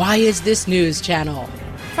from the Why Is This News channel.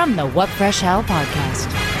 From the What Fresh Hell podcast.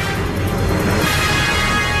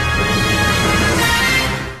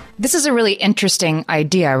 This is a really interesting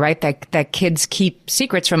idea, right? That kids keep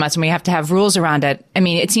secrets from us and we have to have rules around it. I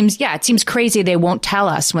mean, it seems crazy they won't tell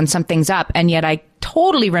us when something's up. And yet I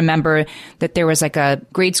totally remember that there was like a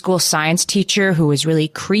grade school science teacher who was really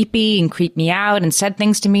creepy and creeped me out and said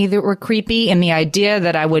things to me that were creepy. And the idea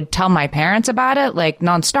that I would tell my parents about it, like,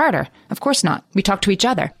 non-starter. Of course not. We talk to each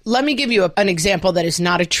other. Let me give you an example that is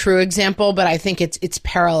not a true example, but I think it's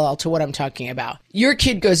parallel to what I'm talking about. Your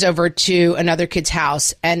kid goes over to another kid's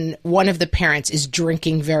house and one of the parents is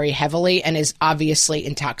drinking very heavily and is obviously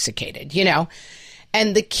intoxicated, you know?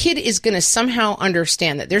 And the kid is going to somehow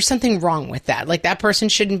understand that there's something wrong with that. Like, that person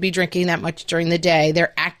shouldn't be drinking that much during the day.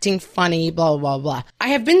 They're acting funny, blah, blah, blah. I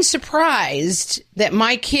have been surprised that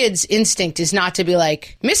my kid's instinct is not to be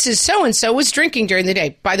like, Mrs. So-and-so was drinking during the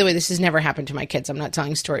day. By the way, this has never happened to my kids. I'm not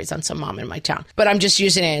telling stories on some mom in my town, but I'm just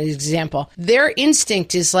using it as an example. Their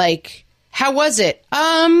instinct is like, how was it?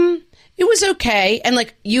 It was okay. And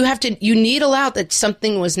like, you need allow that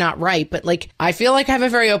something was not right. But like, I feel like I have a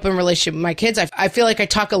very open relationship with my kids. I feel like I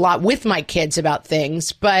talk a lot with my kids about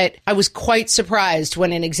things, but I was quite surprised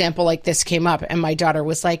when an example like this came up and my daughter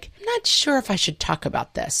was like, I'm not sure if I should talk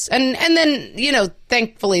about this. And then, you know,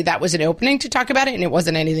 thankfully that was an opening to talk about it and it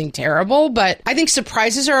wasn't anything terrible. But I think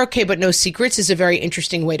surprises are okay, but no secrets is a very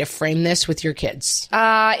interesting way to frame this with your kids.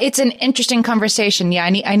 It's an interesting conversation. Yeah,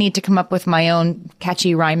 I need to come up with my own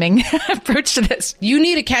catchy rhyming approach to this. You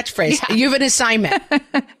need a catchphrase. Yeah. You have an assignment.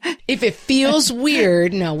 If it feels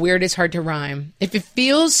weird, no, weird is hard to rhyme. If it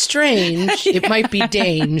feels strange, it might be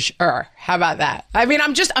danger. How about that? I mean,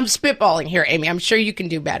 I'm spitballing here, Amy. I'm sure you can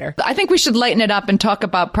do better. I think we should lighten it up and talk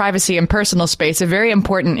about privacy and personal space, a very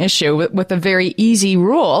important issue with a very easy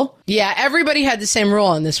rule. Yeah, everybody had the same rule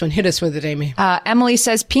on this one. Hit us with it, Amy. Emily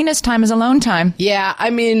says penis time is alone time. Yeah, I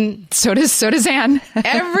mean... So does Anne.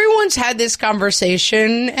 Everyone's had this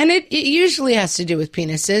conversation, and it usually has to do with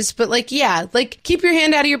penises. But like, yeah, like, keep your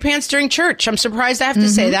hand out of your pants during church. I'm surprised I have to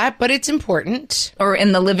say that, but it's important. Or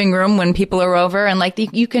in the living room when people are over, and like,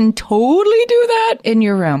 you can totally do that in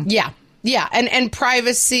your room. Yeah. Yeah, and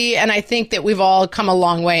privacy, and I think that we've all come a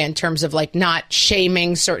long way in terms of like not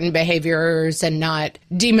shaming certain behaviors and not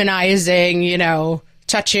demonizing, you know,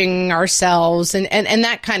 touching ourselves and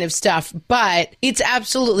that kind of stuff. But it's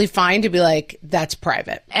absolutely fine to be like, that's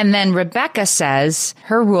private. And then Rebecca says,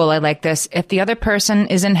 her rule, I like this, if the other person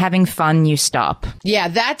isn't having fun, you stop. Yeah,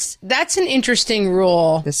 that's an interesting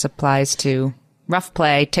rule. This applies to rough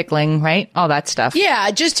play, tickling, right? All that stuff.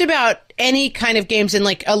 Yeah, just about any kind of games. And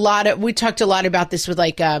like we talked a lot about this with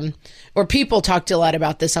like, or people talked a lot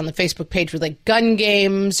about this on the Facebook page with like gun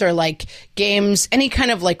games or like games, any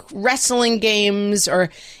kind of like wrestling games, or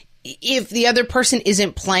if the other person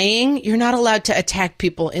isn't playing, you're not allowed to attack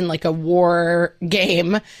people in like a war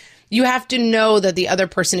game. You have to know that the other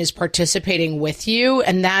person is participating with you,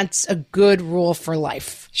 and that's a good rule for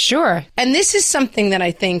life. Sure. And this is something that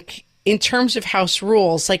I think, in terms of house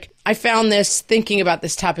rules, like I found this thinking about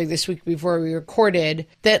this topic this week before we recorded,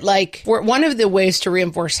 that like one of the ways to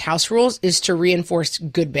reinforce house rules is to reinforce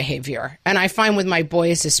good behavior. And I find with my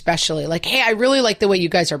boys especially, like, hey, I really like the way you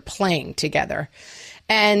guys are playing together.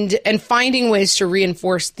 And finding ways to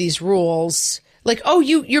reinforce these rules, like, oh,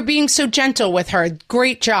 you're being so gentle with her.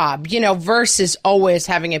 Great job, versus always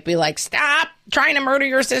having it be like, stop trying to murder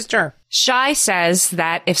your sister. Shy says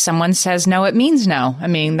that if someone says no, it means no. I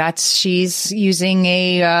mean, she's using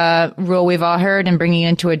a rule we've all heard and bringing it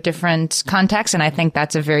into a different context. And I think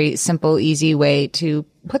that's a very simple, easy way to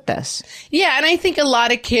put this. Yeah. And I think a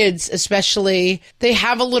lot of kids, especially, they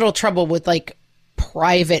have a little trouble with like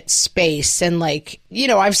private space. And like,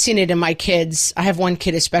 I've seen it in my kids. I have one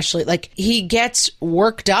kid especially, like he gets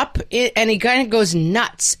worked up and he kind of goes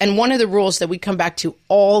nuts. And one of the rules that we come back to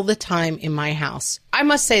all the time in my house, I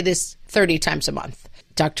must say this 30 times a month.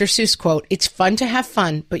 Dr. Seuss quote, it's fun to have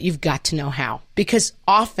fun, but you've got to know how. Because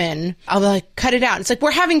often I'll be like, cut it out. It's like,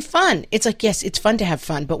 we're having fun. It's like, yes, it's fun to have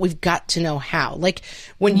fun, but we've got to know how. Like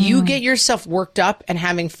when you get yourself worked up and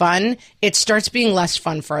having fun, it starts being less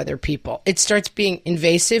fun for other people. It starts being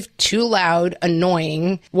invasive, too loud,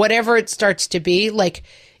 annoying, whatever it starts to be. Like,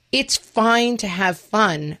 it's fine to have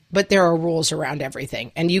fun, but there are rules around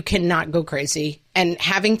everything and you cannot go crazy. And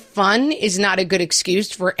having fun is not a good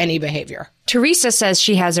excuse for any behavior. Teresa says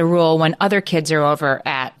she has a rule when other kids are over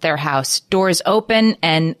at their house, doors open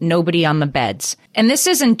and nobody on the beds. And this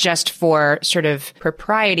isn't just for sort of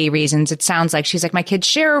propriety reasons. It sounds like she's like, my kids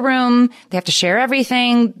share a room. They have to share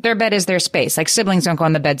everything. Their bed is their space. Like siblings don't go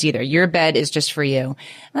on the beds either. Your bed is just for you.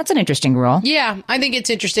 That's an interesting rule. Yeah, I think it's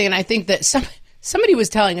interesting. And I think that somebody was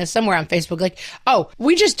telling us somewhere on Facebook, like, oh,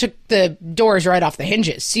 we just took the doors right off the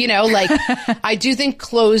hinges. Like I do think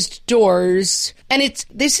closed doors, and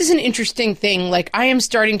this is an interesting thing. Like I am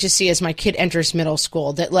starting to see as my kid enters middle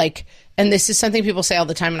school that like, and this is something people say all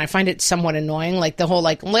the time, and I find it somewhat annoying, like the whole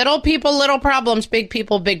like little people, little problems, big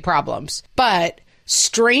people, big problems. But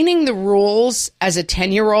straining the rules as a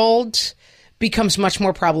 10-year-old becomes much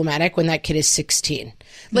more problematic when that kid is 16.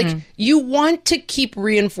 Like you want to keep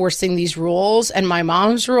reinforcing these rules. And my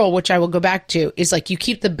mom's rule, which I will go back to, is like you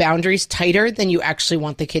keep the boundaries tighter than you actually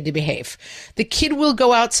want the kid to behave. The kid will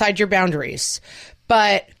go outside your boundaries.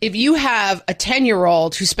 But if you have a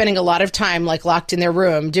 10-year-old who's spending a lot of time like locked in their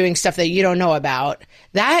room doing stuff that you don't know about,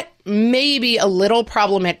 that may be a little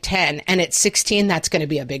problem at 10. And at 16, that's going to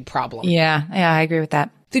be a big problem. Yeah, I agree with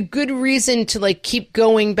that. The good reason to like keep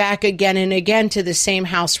going back again and again to the same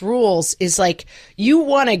house rules is like you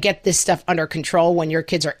want to get this stuff under control when your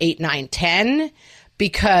kids are 8, 9, 10,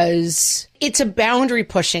 because it's a boundary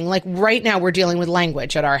pushing. Like right now we're dealing with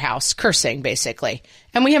language at our house, cursing basically.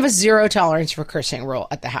 And we have a 0 tolerance for cursing rule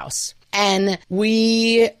at the house. And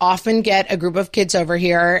we often get a group of kids over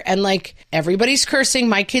here and like everybody's cursing.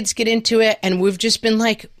 My kids get into it. And we've just been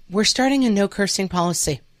like, we're starting a no cursing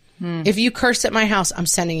policy. If you curse at my house, I'm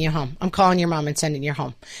sending you home. I'm calling your mom and sending you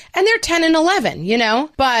home. And they're 10 and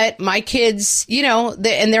 11, but my kids, and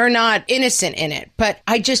they're not innocent in it. But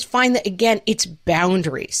I just find that, again, it's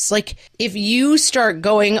boundaries. Like if you start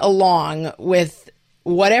going along with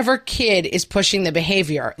whatever kid is pushing the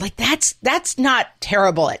behavior, like that's not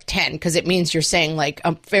terrible at 10 because it means you're saying like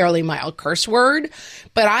a fairly mild curse word.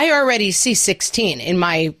 But I already see 16 in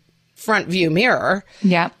my front view mirror.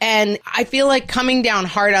 Yeah. And I feel like coming down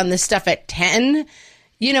hard on this stuff at 10,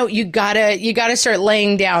 you gotta start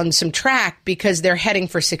laying down some track because they're heading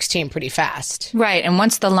for 16 pretty fast. Right. And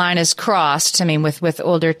once the line is crossed, I mean, with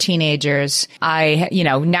older teenagers,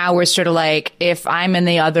 now we're sort of like, if I'm in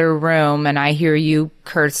the other room and I hear you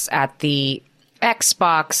curse at the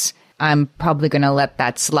Xbox, I'm probably going to let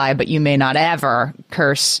that slide, but you may not ever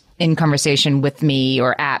curse in conversation with me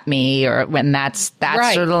or at me, or when that's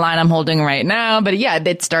right. Sort of the line I'm holding right now. But yeah,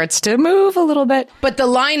 it starts to move a little bit. But the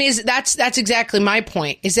line is, that's exactly my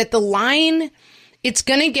point, is that the line, it's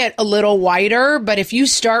going to get a little wider, but if you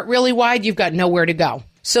start really wide, you've got nowhere to go.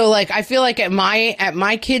 So like, I feel like at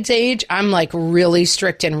my kid's age, I'm like really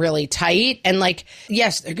strict and really tight. And like,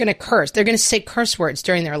 yes, they're going to curse. They're going to say curse words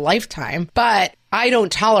during their lifetime, but I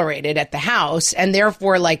don't tolerate it at the house. And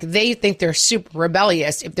therefore, like, they think they're super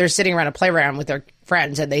rebellious if they're sitting around a playground with their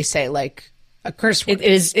friends and they say like a curse word.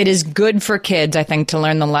 It is good for kids, I think, to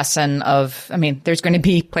learn the lesson of, I mean, there's going to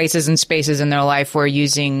be places and spaces in their life where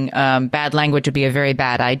using bad language would be a very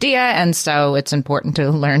bad idea. And so it's important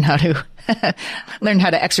to learn how to learn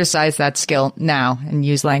how to exercise that skill now and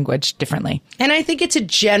use language differently. And I think it's a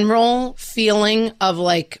general feeling of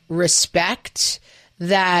like respect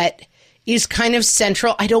that is kind of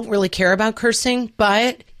central. I don't really care about cursing,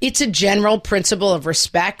 but it's a general principle of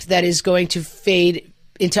respect that is going to fade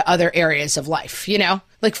into other areas of life, you know?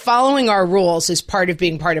 Like following our rules is part of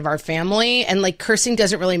being part of our family. And like cursing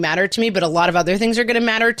doesn't really matter to me, but a lot of other things are going to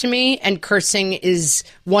matter to me. And cursing is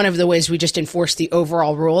one of the ways we just enforce the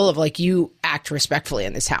overall rule of like, you act respectfully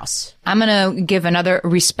in this house. I'm going to give another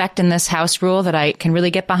respect in this house rule that I can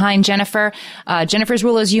really get behind, Jennifer. Jennifer's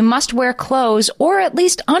rule is you must wear clothes or at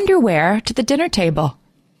least underwear to the dinner table.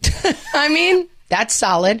 I mean, that's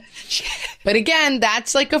solid. But again,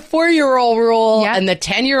 that's like a 4-year-old rule. Yeah. And the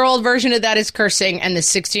 10-year-old version of that is cursing. And the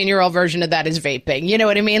 16-year-old version of that is vaping. You know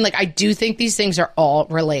what I mean? Like, I do think these things are all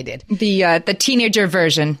related. The teenager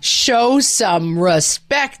version. Show some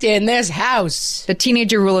respect in this house. The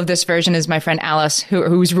teenager rule of this version is my friend Alice,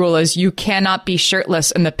 whose rule is you cannot be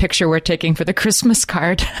shirtless in the picture we're taking for the Christmas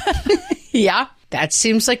card. Yeah. That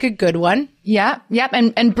seems like a good one. Yeah. Yep.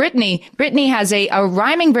 And Brittany has a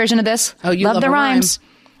rhyming version of this. Oh, you love the a rhyme. rhymes.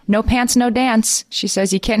 No pants, no dance. She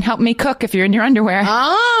says you can't help me cook if you're in your underwear.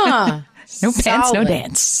 Ah. No pants, no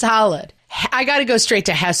dance. Solid. I got to go straight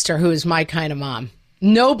to Hester, who is my kind of mom.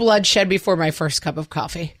 No bloodshed before my first cup of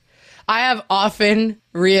coffee. I have often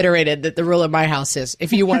reiterated that the rule of my house is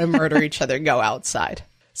if you want to murder each other, go outside.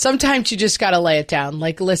 Sometimes you just got to lay it down.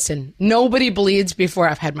 Like, listen, nobody bleeds before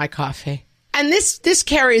I've had my coffee. And this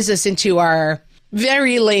carries us into our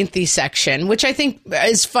very lengthy section, which I think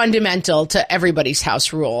is fundamental to everybody's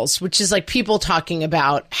house rules, which is like people talking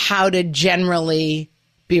about how to generally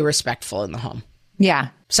be respectful in the home. Yeah.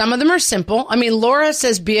 Some of them are simple. I mean, Laura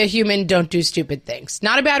says, be a human, don't do stupid things.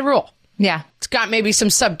 Not a bad rule. Yeah. It's got maybe some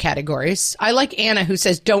subcategories. I like Anna, who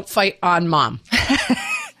says, don't fight on mom.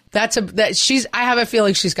 I have a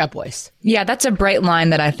feeling she's got boys. Yeah, that's a bright line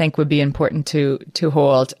that I think would be important to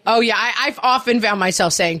hold. Oh, yeah. I've often found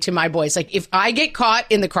myself saying to my boys, like, if I get caught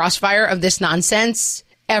in the crossfire of this nonsense,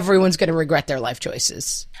 everyone's going to regret their life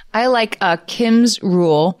choices. I like Kim's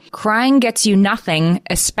rule. Crying gets you nothing,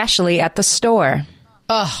 especially at the store.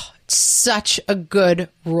 Oh, such a good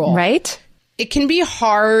rule. Right? It can be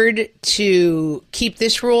hard to keep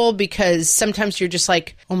this rule because sometimes you're just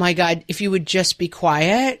like, oh my God, if you would just be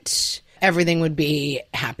quiet, everything would be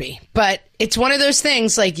happy. But it's one of those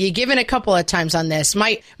things, like you give in a couple of times on this.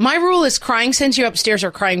 My rule is crying sends you upstairs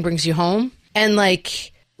or crying brings you home. And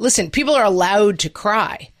like, listen, people are allowed to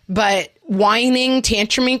cry, but whining,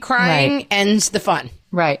 tantruming, crying ends the fun.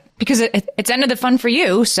 Right. Because it's ended the fun for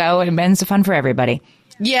you, so it ends the fun for everybody.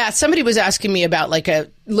 Yeah, somebody was asking me about like a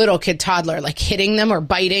little kid toddler, like hitting them or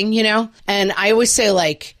biting, you know? And I always say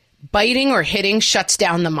like biting or hitting shuts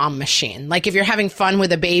down the mom machine. Like if you're having fun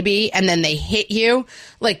with a baby and then they hit you,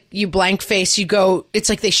 like you blank face, you go, it's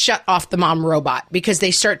like they shut off the mom robot because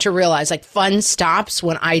they start to realize like fun stops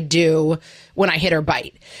when I hit or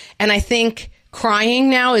bite. And I think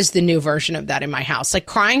crying now is the new version of that in my house. Like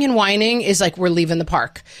crying and whining is like we're leaving the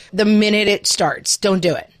park. The minute it starts, don't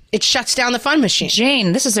do it. It shuts down the fun machine.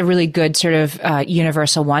 Jane, this is a really good sort of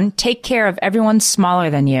universal one. Take care of everyone smaller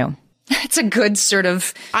than you. It's a good sort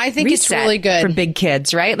of I think it's really good for big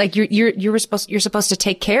kids, right? Like you're supposed to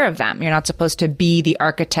take care of them. You're not supposed to be the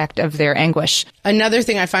architect of their anguish. Another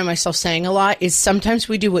thing I find myself saying a lot is sometimes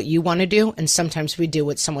we do what you want to do and sometimes we do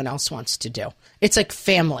what someone else wants to do. It's like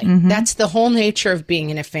family. Mm-hmm. That's the whole nature of being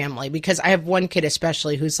in a family, because I have one kid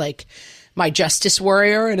especially who's like my justice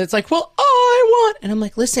warrior, and it's like, well, I want, and I'm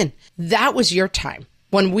like, listen, that was your time.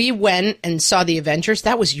 When we went and saw the Avengers,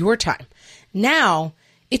 that was your time. Now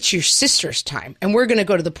it's your sister's time, and we're going to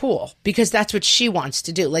go to the pool because that's what she wants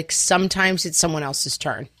to do. Like sometimes it's someone else's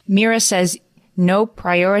turn. Mira says, no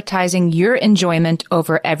prioritizing your enjoyment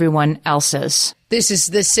over everyone else's. This is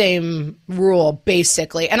the same rule,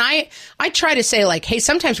 basically. And I try to say like, hey,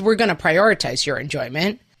 sometimes we're going to prioritize your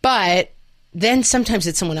enjoyment, but then sometimes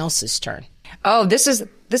it's someone else's turn. Oh, this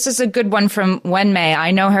is a good one from Wen Mei.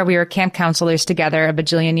 I know her. We were camp counselors together a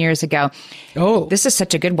bajillion years ago. Oh. This is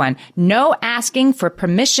such a good one. No asking for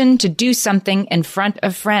permission to do something in front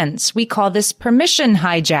of friends. We call this permission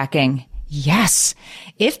hijacking. Yes.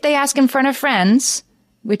 If they ask in front of friends,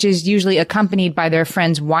 which is usually accompanied by their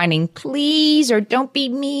friends whining, please, or don't be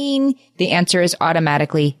mean, the answer is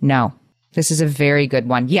automatically no. This is a very good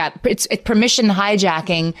one. Yeah, it's permission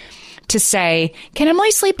hijacking to say, can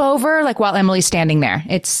Emily sleep over? Like while Emily's standing there.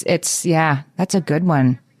 Yeah, that's a good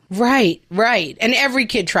one. Right. And every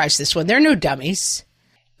kid tries this one. They're no dummies.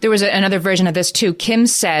 There was another version of this too. Kim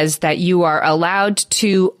says that you are allowed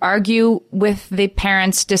to argue with the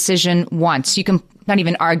parent's decision once. You can not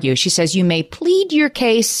even argue. She says you may plead your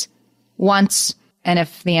case once, and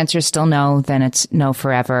if the answer is still no, then it's no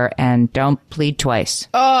forever, and don't plead twice.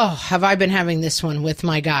 Oh, have I been having this one with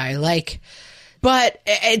my guy? But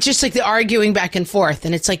it's just like the arguing back and forth,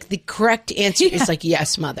 and it's like the correct answer is like,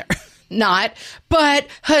 yes, mother. Not, but,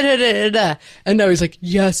 and now he's like,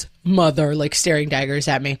 yes, mother, like staring daggers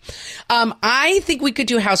at me. I think we could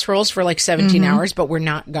do house rules for like 17 hours, but we're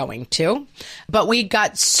not going to. But we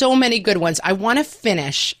got so many good ones. I want to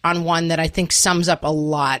finish on one that I think sums up a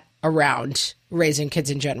lot around raising kids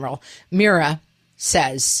in general. Mira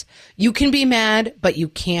says, you can be mad, but you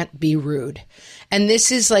can't be rude. And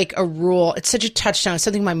this is like a rule. It's such a touchstone. It's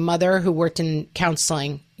something my mother, who worked in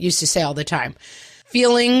counseling, used to say all the time.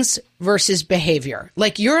 Feelings versus behavior.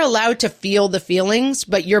 Like, you're allowed to feel the feelings,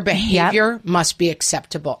 but your behavior must be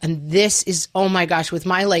acceptable. And this is, oh my gosh, with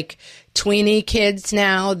my like tweenie kids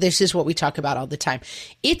now, this is what we talk about all the time.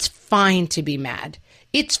 It's fine to be mad.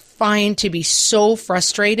 It's fine to be so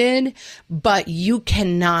frustrated, but you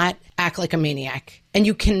cannot act like a maniac. And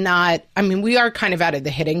you cannot, I mean, we are kind of out of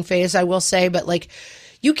the hitting phase, I will say, but like,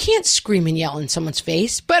 you can't scream and yell in someone's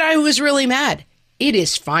face, but I was really mad. It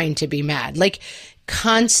is fine to be mad. Like,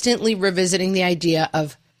 constantly revisiting the idea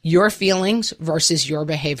of your feelings versus your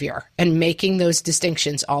behavior and making those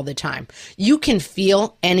distinctions all the time. You can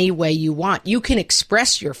feel any way you want. You can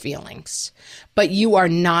express your feelings, but you are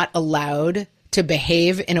not allowed to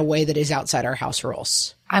behave in a way that is outside our house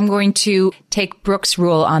rules. I'm going to take Brooke's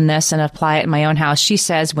rule on this and apply it in my own house. She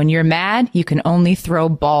says, when you're mad, you can only throw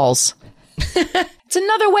balls. It's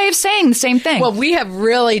another way of saying the same thing. Well, we have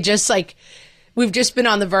really just like, we've just been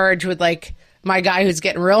on the verge with like my guy who's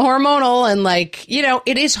getting real hormonal, and like, you know,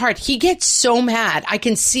 it is hard. He gets so mad. I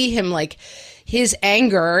can see him like his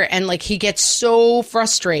anger, and like he gets so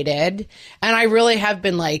frustrated. And I really have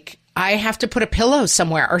been like, I have to put a pillow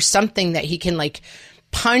somewhere or something that he can like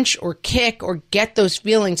punch or kick or get those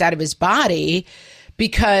feelings out of his body,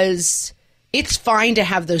 because it's fine to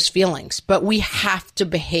have those feelings, but we have to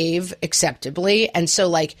behave acceptably. And so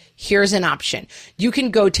like, here's an option. You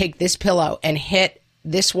can go take this pillow and hit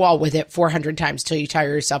this wall with it 400 times till you tire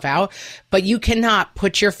yourself out, but you cannot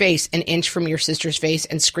put your face an inch from your sister's face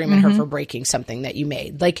and scream at her for breaking something that you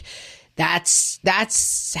made. Like, that's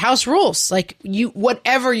house rules. Like, you,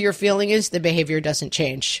 whatever your feeling is, the behavior doesn't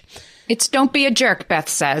change. It's don't be a jerk, Beth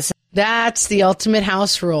says. That's the ultimate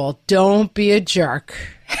house rule. Don't be a jerk.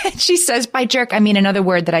 She says, by jerk, I mean another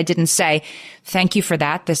word that I didn't say. Thank you for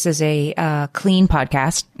that. This is a clean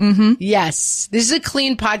podcast. Mm-hmm. Yes, this is a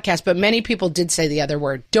clean podcast, but many people did say the other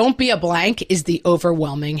word. Don't be a blank is the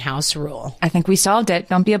overwhelming house rule. I think we solved it.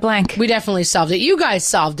 Don't be a blank. We definitely solved it. You guys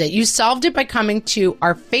solved it. You solved it by coming to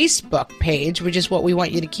our Facebook page, which is what we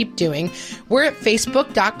want you to keep doing. We're at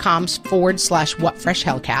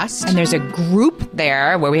facebook.com/whatfreshhellcast. And there's a group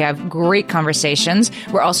there where we have great conversations.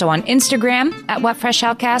 We're also on Instagram at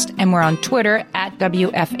whatfreshhellcast, and we're on Twitter at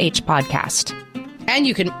WFH Podcast. And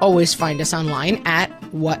you can always find us online at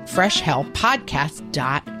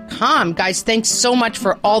whatfreshhellpodcast.com. Guys, thanks so much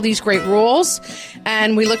for all these great rules,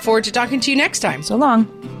 and we look forward to talking to you next time. So long.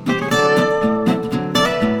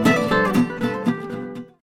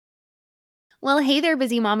 Well, hey there,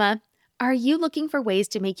 busy mama. Are you looking for ways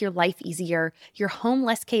to make your life easier, your home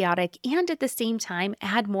less chaotic, and at the same time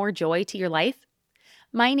add more joy to your life?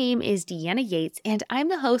 My name is Deanna Yates, and I'm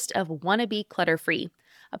the host of Wanna Be Clutter Free,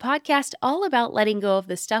 a podcast all about letting go of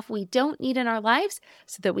the stuff we don't need in our lives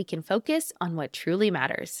so that we can focus on what truly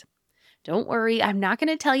matters. Don't worry, I'm not going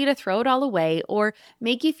to tell you to throw it all away or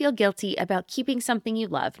make you feel guilty about keeping something you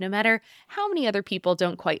love, no matter how many other people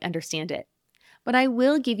don't quite understand it. But I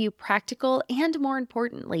will give you practical and, more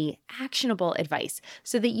importantly, actionable advice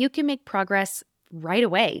so that you can make progress right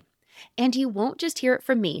away. And you won't just hear it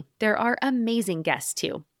from me. There are amazing guests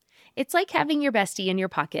too. It's like having your bestie in your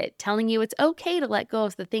pocket telling you it's okay to let go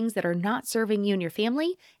of the things that are not serving you and your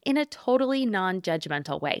family in a totally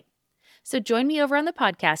non-judgmental way. So join me over on the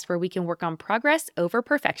podcast where we can work on progress over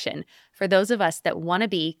perfection for those of us that want to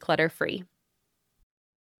be clutter-free.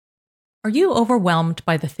 Are you overwhelmed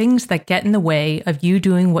by the things that get in the way of you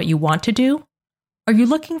doing what you want to do? Are you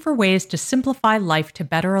looking for ways to simplify life to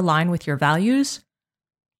better align with your values?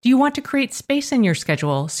 Do you want to create space in your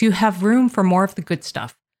schedule so you have room for more of the good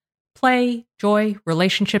stuff? Play, joy,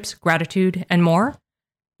 relationships, gratitude, and more?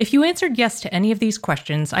 If you answered yes to any of these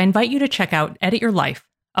questions, I invite you to check out Edit Your Life,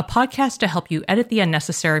 a podcast to help you edit the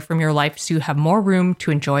unnecessary from your life so you have more room to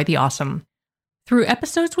enjoy the awesome. Through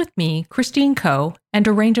episodes with me, Christine Coe, and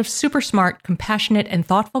a range of super smart, compassionate, and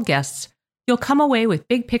thoughtful guests, you'll come away with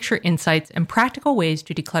big picture insights and practical ways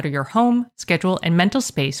to declutter your home, schedule, and mental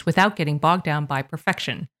space without getting bogged down by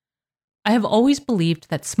perfection. I have always believed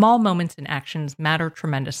that small moments and actions matter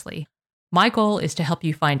tremendously. My goal is to help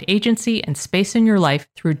you find agency and space in your life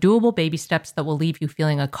through doable baby steps that will leave you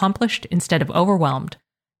feeling accomplished instead of overwhelmed.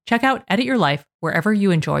 Check out Edit Your Life wherever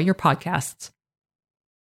you enjoy your podcasts.